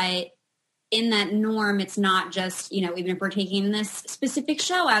 but in that norm, it's not just, you know, even if we're taking this specific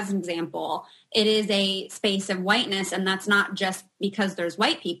show as an example, it is a space of whiteness, and that's not just because there's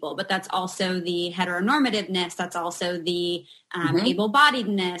white people, but that's also the heteronormativeness, that's also the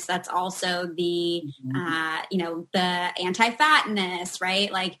able-bodiedness, that's also the, you know, the anti-fatness,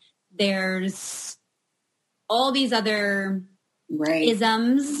 right? Like, there's all these other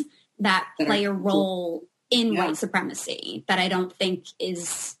isms that play a role in white supremacy that I don't think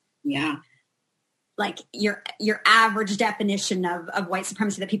is like your average definition of white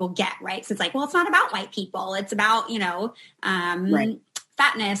supremacy that people get, right? So it's like, well, it's not about white people. It's about, you know,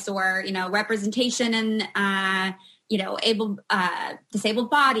 fatness or, representation in, disabled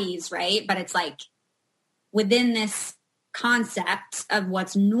bodies, right? But it's like within this concept of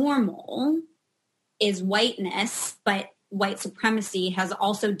what's normal is whiteness, but white supremacy has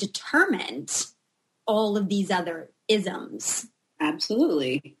also determined all of these other isms.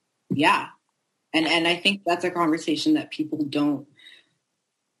 Absolutely. Yeah. And I think that's a conversation that people don't.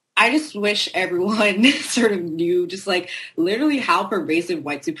 I just wish everyone sort of knew just like literally how pervasive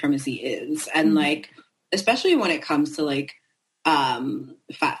white supremacy is. And like, especially when it comes to like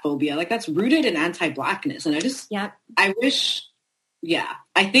fat phobia, like that's rooted in anti-Blackness. And I wish,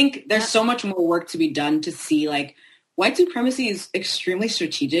 I think there's so much more work to be done to see like white supremacy is extremely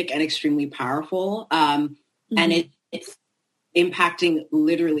strategic and extremely powerful. And it's impacting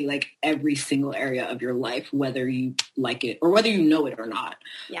literally like every single area of your life, whether you like it or whether you know it or not.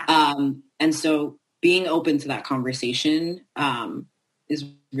 Yeah. And so being open to that conversation is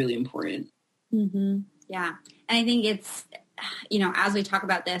really important. Mm-hmm. Yeah. And I think it's, as we talk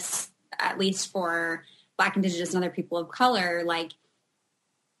about this, at least for Black, Indigenous, and other people of color, like,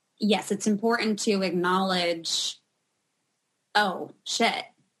 yes, it's important to acknowledge, oh, shit,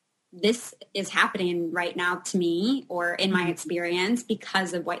 this is happening right now to me or in my experience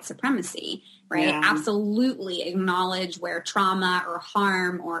because of white supremacy, right? Yeah. Absolutely acknowledge where trauma or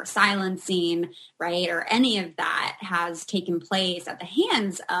harm or silencing, right, or any of that has taken place at the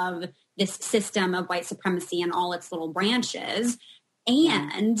hands of this system of white supremacy and all its little branches.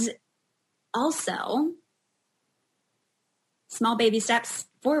 And also small baby steps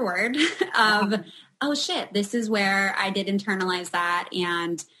forward of, oh shit, this is where I did internalize that.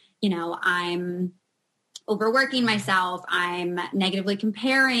 And, I'm overworking myself. I'm negatively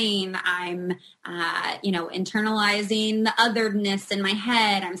comparing. I'm, internalizing the otherness in my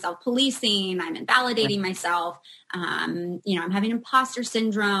head. I'm self-policing. I'm invalidating myself. I'm having imposter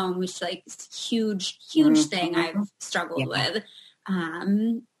syndrome, which like is a huge thing I've struggled with.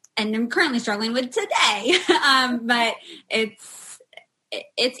 And I'm currently struggling with today. But it's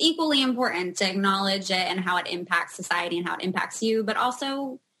equally important to acknowledge it and how it impacts society and how it impacts you, but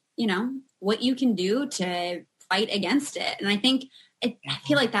also, what you can do to fight against it. And I think, I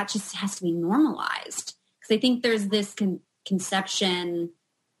feel like that just has to be normalized, because I think there's this conception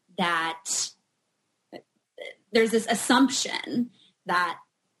that there's this assumption that,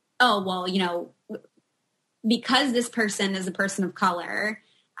 oh, well, because this person is a person of color,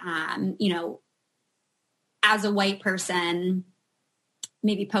 as a white person,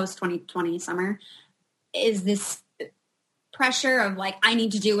 maybe post 2020 summer, is this pressure of like, I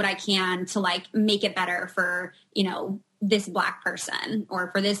need to do what I can to like make it better for, this Black person or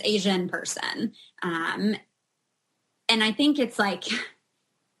for this Asian person. And I think it's like,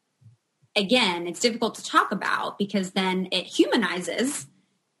 again, it's difficult to talk about because then it humanizes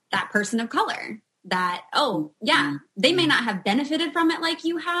that person of color that, oh yeah, they may not have benefited from it like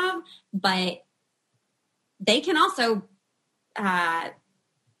you have, but they can also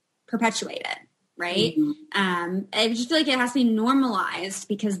perpetuate it. Right. I just feel like it has to be normalized,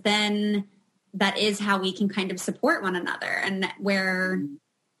 because then that is how we can kind of support one another, and where,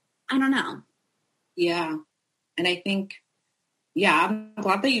 I don't know. Yeah. And I think, I'm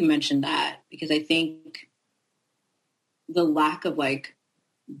glad that you mentioned that, because I think the lack of like,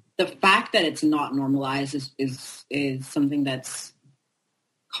 the fact that it's not normalized is something that's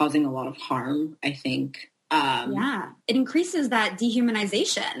causing a lot of harm, I think. It increases that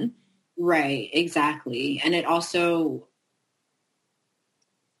dehumanization. Right, exactly. And it also,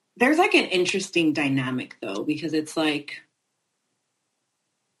 there's like an interesting dynamic though, because it's like,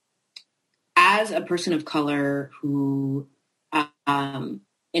 as a person of color who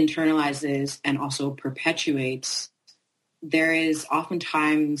internalizes and also perpetuates, there is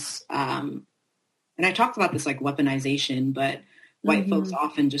oftentimes, and I talked about this like weaponization, but white folks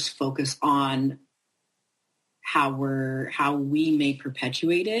often just focus on how we may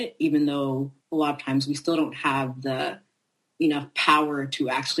perpetuate it, even though a lot of times we still don't have the enough power to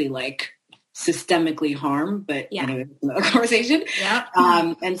actually like systemically harm. But anyway, that's another conversation.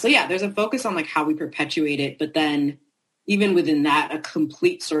 And so there's a focus on like how we perpetuate it, but then even within that, a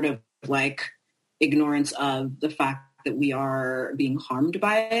complete sort of like ignorance of the fact that we are being harmed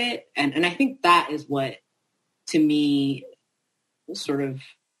by it. And I think that is what, to me, sort of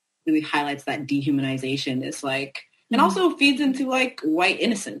really highlights that dehumanization is like, and also feeds into like white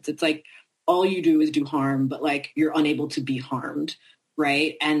innocence. It's like, all you do is do harm, but like you're unable to be harmed.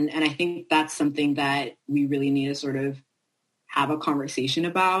 Right. And I think that's something that we really need to sort of have a conversation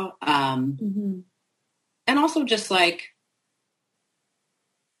about. And also just like,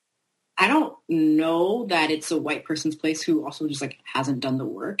 I don't know that it's a white person's place who also just like hasn't done the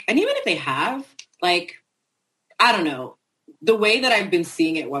work. And even if they have, like, I don't know, the way that I've been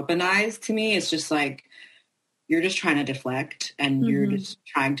seeing it weaponized to me is just like, you're just trying to deflect and you're just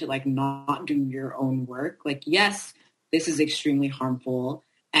trying to like not do your own work. Like, yes, this is extremely harmful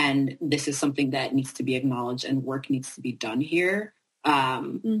and this is something that needs to be acknowledged and work needs to be done here.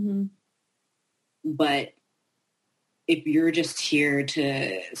 But if you're just here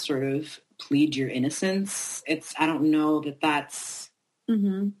to sort of plead your innocence, I don't know that that's,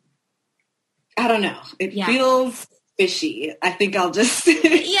 I don't know. It feels fishy. I think I'll just.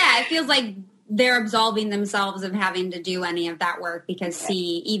 It feels like they're absolving themselves of having to do any of that work because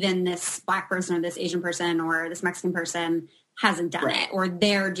see, even this Black person or this Asian person or this Mexican person hasn't done it or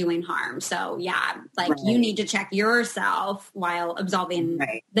they're doing harm. So you need to check yourself while absolving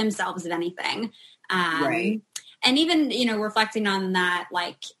themselves of anything. And even, reflecting on that,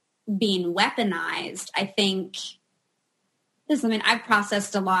 like being weaponized, I think I've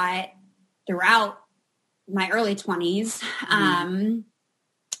processed a lot throughout my early 20s,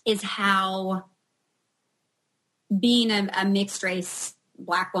 is how being a mixed race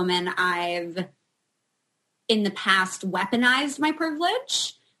Black woman, I've in the past weaponized my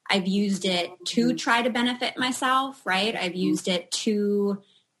privilege. I've used it to try to benefit myself, right? I've used it to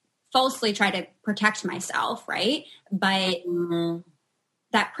falsely try to protect myself, right? But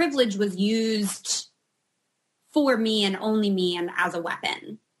that privilege was used for me and only me and as a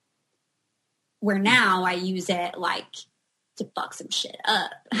weapon. Where now I use it like to fuck some shit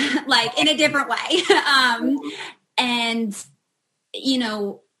up, like in a different way. And,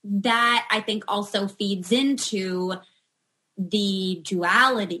 that I think also feeds into the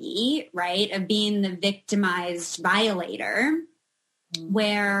duality, right, of being the victimized violator,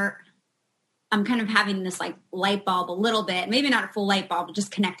 where I'm kind of having this like light bulb a little bit, maybe not a full light bulb, but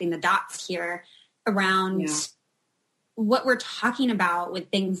just connecting the dots here around what we're talking about with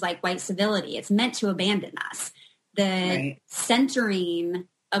things like white civility. It's meant to abandon us. The centering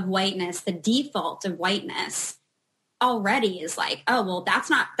of whiteness, the default of whiteness already is like, oh, well, that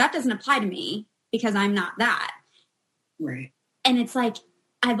doesn't apply to me because I'm not that. Right. And it's like,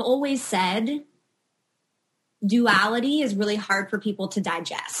 I've always said duality is really hard for people to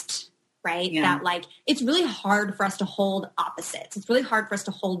digest, right? Yeah. That like, it's really hard for us to hold opposites. It's really hard for us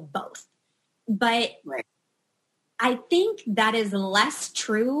to hold both. But I think that is less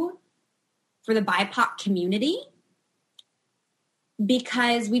true for the BIPOC community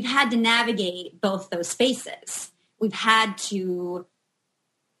because we've had to navigate both those spaces. We've had to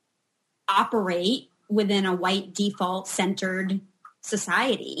operate within a white default-centered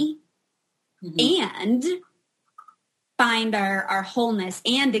society and find our wholeness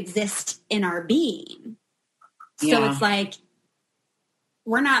and exist in our being. So it's like,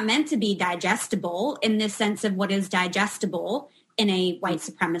 we're not meant to be digestible in this sense of what is digestible in a white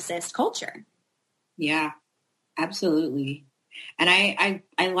supremacist culture. Yeah, absolutely. And I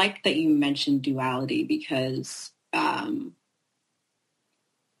like that you mentioned duality because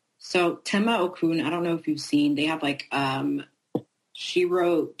so Tema Okun, I don't know if you've seen, they have like, she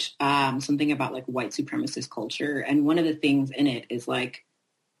wrote something about like white supremacist culture. And one of the things in it is like,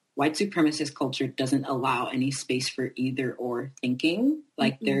 white supremacist culture doesn't allow any space for either or thinking.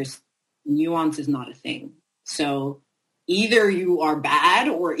 Like there's nuance is not a thing. So either you are bad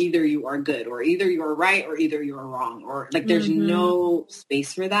or either you are good or either you are right or either you are wrong or like there's no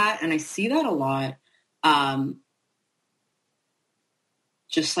space for that. And I see that a lot.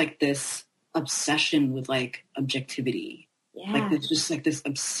 Just like this obsession with like objectivity. Like there's just like this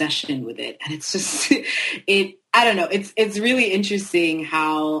obsession with it. And it's just, I don't know. It's really interesting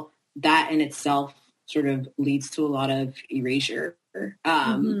how that in itself sort of leads to a lot of erasure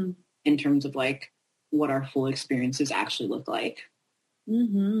in terms of like what our full experiences actually look like.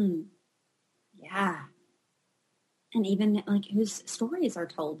 Yeah. And even like whose stories are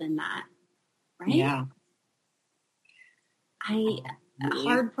told in that, right? Yeah.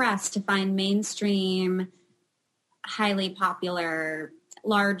 Hard pressed to find mainstream, highly popular,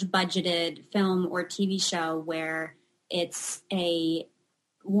 large budgeted film or TV show where it's a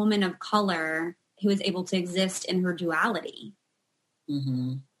woman of color who is able to exist in her duality.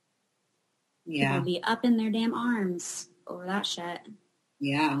 People be up in their damn arms over that shit.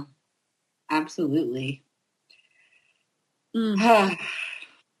 Yeah, absolutely. It's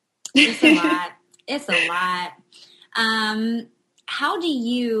a lot. It's a lot. How do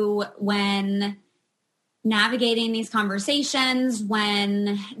you, when navigating these conversations,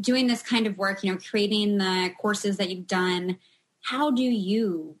 when doing this kind of work, creating the courses that you've done, how do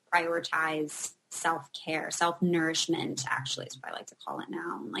you prioritize self-care, self-nourishment, actually is what I like to call it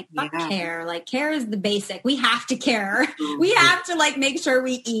now. Like, fuck Yeah. care. Like, care is the basic. We have to care. We have to like make sure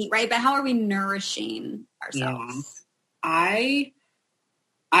we eat, right? But how are we nourishing ourselves? Yeah.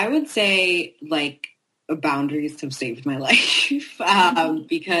 I would say like boundaries have saved my life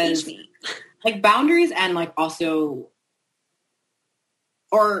because like boundaries and like also,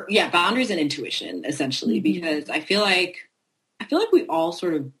 or yeah, boundaries and intuition essentially, because I feel like we all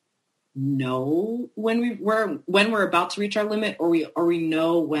sort of know when we're about to reach our limit, or we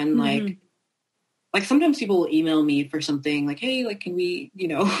know when like sometimes people will email me for something like, hey, like, can we,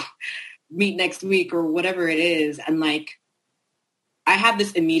 meet next week or whatever it is. And like, I have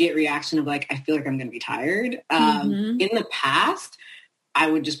this immediate reaction of like, I feel like I'm going to be tired. In the past, I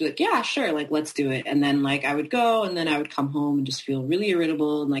would just be like, yeah, sure. Like, let's do it. And then like, I would go and then I would come home and just feel really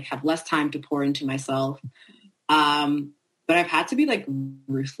irritable and like have less time to pour into myself. But I've had to be like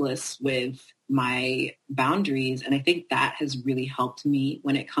ruthless with my boundaries. And I think that has really helped me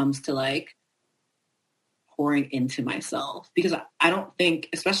when it comes to like pouring into myself, because I don't think,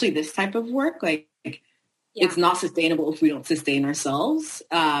 especially this type of work, like it's not sustainable if we don't sustain ourselves.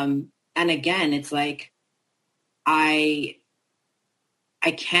 And again, it's like, I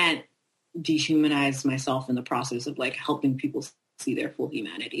can't dehumanize myself in the process of like helping people see their full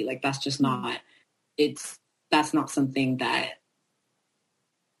humanity. Like that's just not, that's not something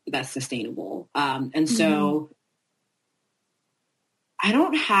that's sustainable. And so I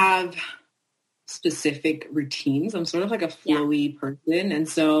don't have specific routines. I'm sort of like a flowy person. And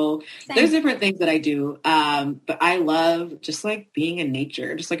so there's different things that I do. But I love just like being in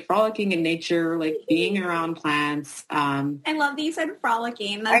nature, just like frolicking in nature, like being around plants. I love that you said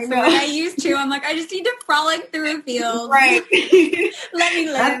frolicking. That's what I used to. I'm like, I just need to frolic through a field. Right. Let me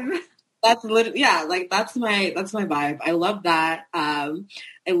live. That's literally, like that's my vibe. I love that. I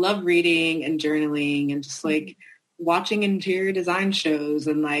love reading and journaling and just like watching interior design shows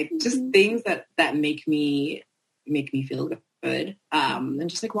and like just things that make me feel good. And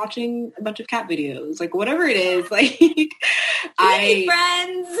just like watching a bunch of cat videos, like whatever it is, like friends.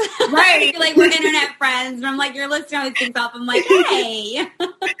 I feel like we're internet friends. And I'm like, you're listing all these things off. I'm like, hey.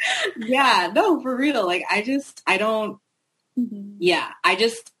 Yeah, no, for real. Like I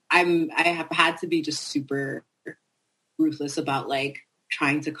have had to be just super ruthless about like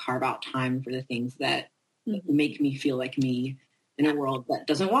trying to carve out time for the things that make me feel like me in a world that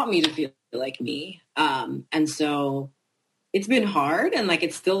doesn't want me to feel like me. And so it's been hard and like,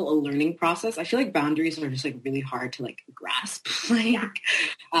 it's still a learning process. I feel like boundaries are just like really hard to like grasp, like,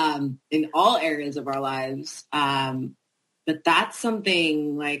 in all areas of our lives. But that's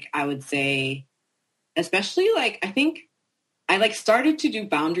something like I would say, especially like, I think I like started to do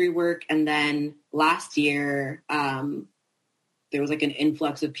boundary work. And then last year, there was like an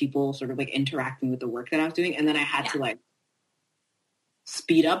influx of people sort of like interacting with the work that I was doing. And then I had to like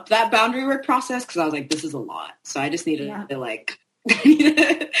speed up that boundary work process because I was like, this is a lot. So I just needed to like,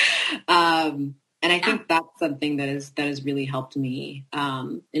 and I think that's something that has really helped me.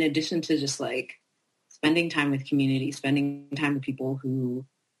 In addition to just like spending time with community, spending time with people who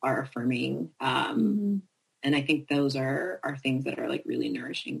are affirming. And I think those are things that are like really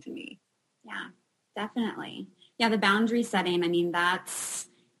nourishing to me. Yeah, definitely. Yeah, the boundary setting, I mean, that's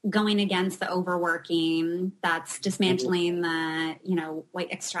going against the overworking, that's dismantling the,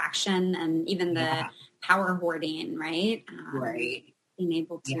 white extraction and even the power hoarding, right? Right. Being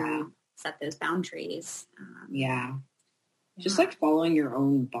able to set those boundaries. Just like following your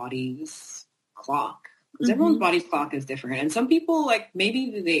own body's clock. Because everyone's body's clock is different. And some people, like,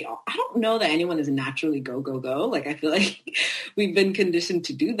 maybe I don't know that anyone is naturally go, go, go. Like, I feel like we've been conditioned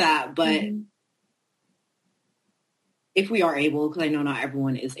to do that. But if we are able, because I know not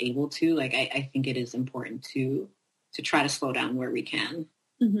everyone is able to, like, I think it is important to try to slow down where we can.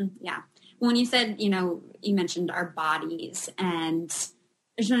 Yeah. When you said, you mentioned our bodies, and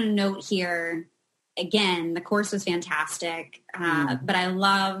I just want to note here, again, the course was fantastic, but I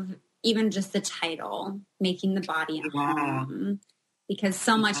love even just the title, Making the Body a Home, because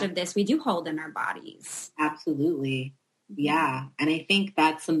so much of this we do hold in our bodies. Absolutely. Yeah. And I think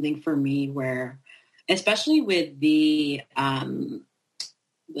that's something for me where, especially with the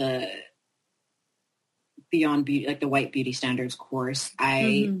Beyond Beauty, like the White Beauty Standards course,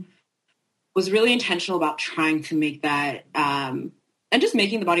 I was really intentional about trying to make that, and just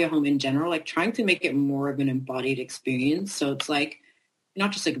making the body a home in general, like trying to make it more of an embodied experience. So it's like,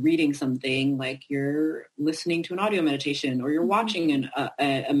 not just like reading something, like you're listening to an audio meditation, or you're watching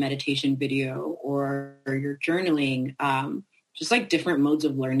a meditation video, or you're journaling, just like different modes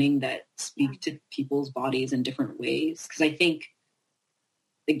of learning that speak to people's bodies in different ways. Because I think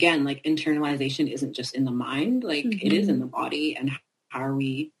again, like internalization isn't just in the mind, like it is in the body, and how are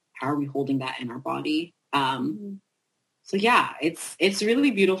we holding that in our body? So yeah, it's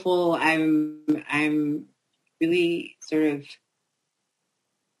really beautiful. I'm really sort of,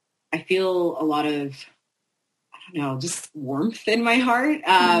 I feel a lot of, I don't know, just warmth in my heart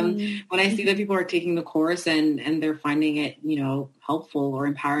when I see that people are taking the course and they're finding it, helpful or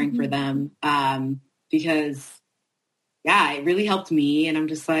empowering for them. Because yeah, it really helped me. And I'm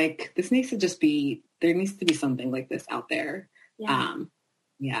just like, there needs to be something like this out there. Yeah.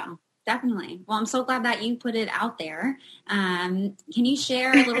 Definitely. Well, I'm so glad that you put it out there. Can you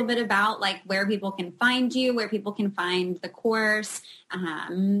share a little bit about like where people can find you, where people can find the course,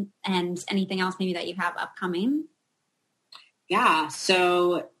 and anything else maybe that you have upcoming? Yeah.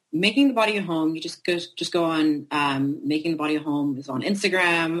 So Making the Body a Home, you just go on, Making the Body a Home is on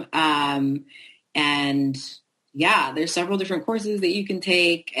Instagram. And yeah, there's several different courses that you can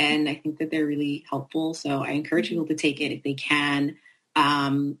take, and I think that they're really helpful. So I encourage people to take it if they can.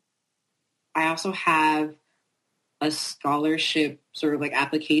 I also have a scholarship sort of like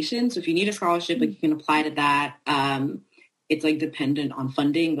application. So if you need a scholarship, like you can apply to that. It's like dependent on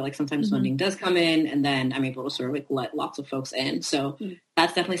funding, but like sometimes funding does come in, and then I'm able to sort of like let lots of folks in. So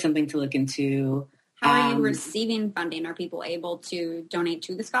that's definitely something to look into. How are you receiving funding? Are people able to donate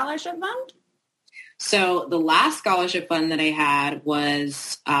to the scholarship fund? So the last scholarship fund that I had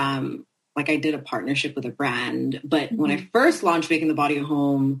was like I did a partnership with a brand. But when I first launched Making the Body a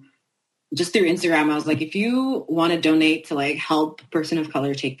Home, just through Instagram, I was like, if you want to donate to like help a person of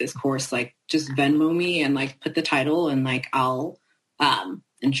color take this course, like just Venmo me and like put the title, and like I'll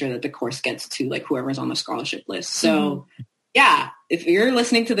ensure that the course gets to like whoever's on the scholarship list. So yeah, if you're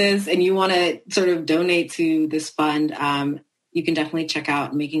listening to this and you want to sort of donate to this fund, you can definitely check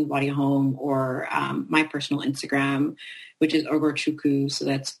out Making the Body a Home or my personal Instagram, which is Ogorchukwuu. So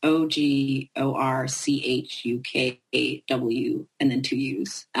that's OGORCHUKW and then 2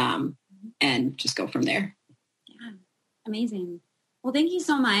 U's. And just go from there. Yeah, amazing. Well, thank you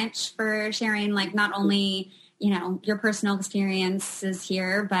so much for sharing, like, not only, your personal experiences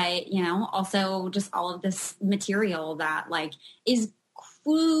here, but, also just all of this material that, like, is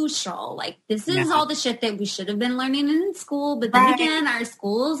crucial. Like, this is all the shit that we should have been learning in school. But then again, our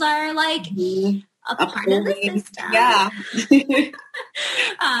schools are, like, a part of the system. Yeah.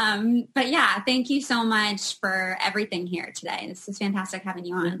 But yeah, thank you so much for everything here today. This is fantastic having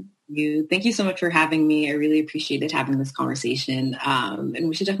you on. Thank you so much for having me. I really appreciated having this conversation. And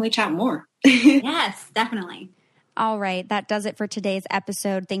we should definitely chat more. Yes, definitely. All right, that does it for today's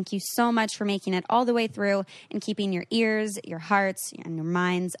episode. Thank you so much for making it all the way through and keeping your ears, your hearts, and your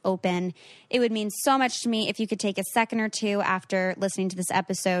minds open. It would mean so much to me if you could take a second or two after listening to this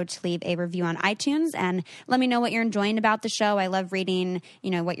episode to leave a review on iTunes and let me know what you're enjoying about the show. I love reading,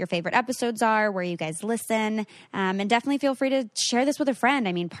 what your favorite episodes are, where you guys listen, and definitely feel free to share this with a friend.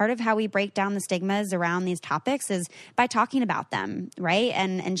 I mean, part of how we break down the stigmas around these topics is by talking about them, right?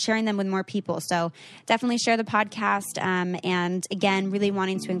 And sharing them with more people. So definitely share the podcast. And again, really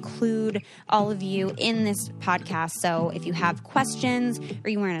wanting to include all of you in this podcast. So if you have questions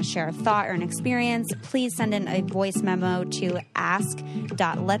or you want to share a thought or an experience, please send in a voice memo to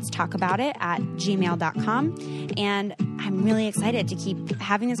ask.letstalkaboutit@gmail.com. And I'm really excited to keep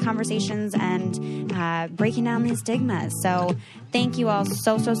having these conversations and breaking down these stigmas. So thank you all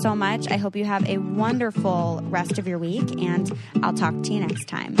so much. I hope you have a wonderful rest of your week, and I'll talk to you next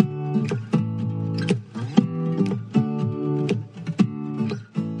time.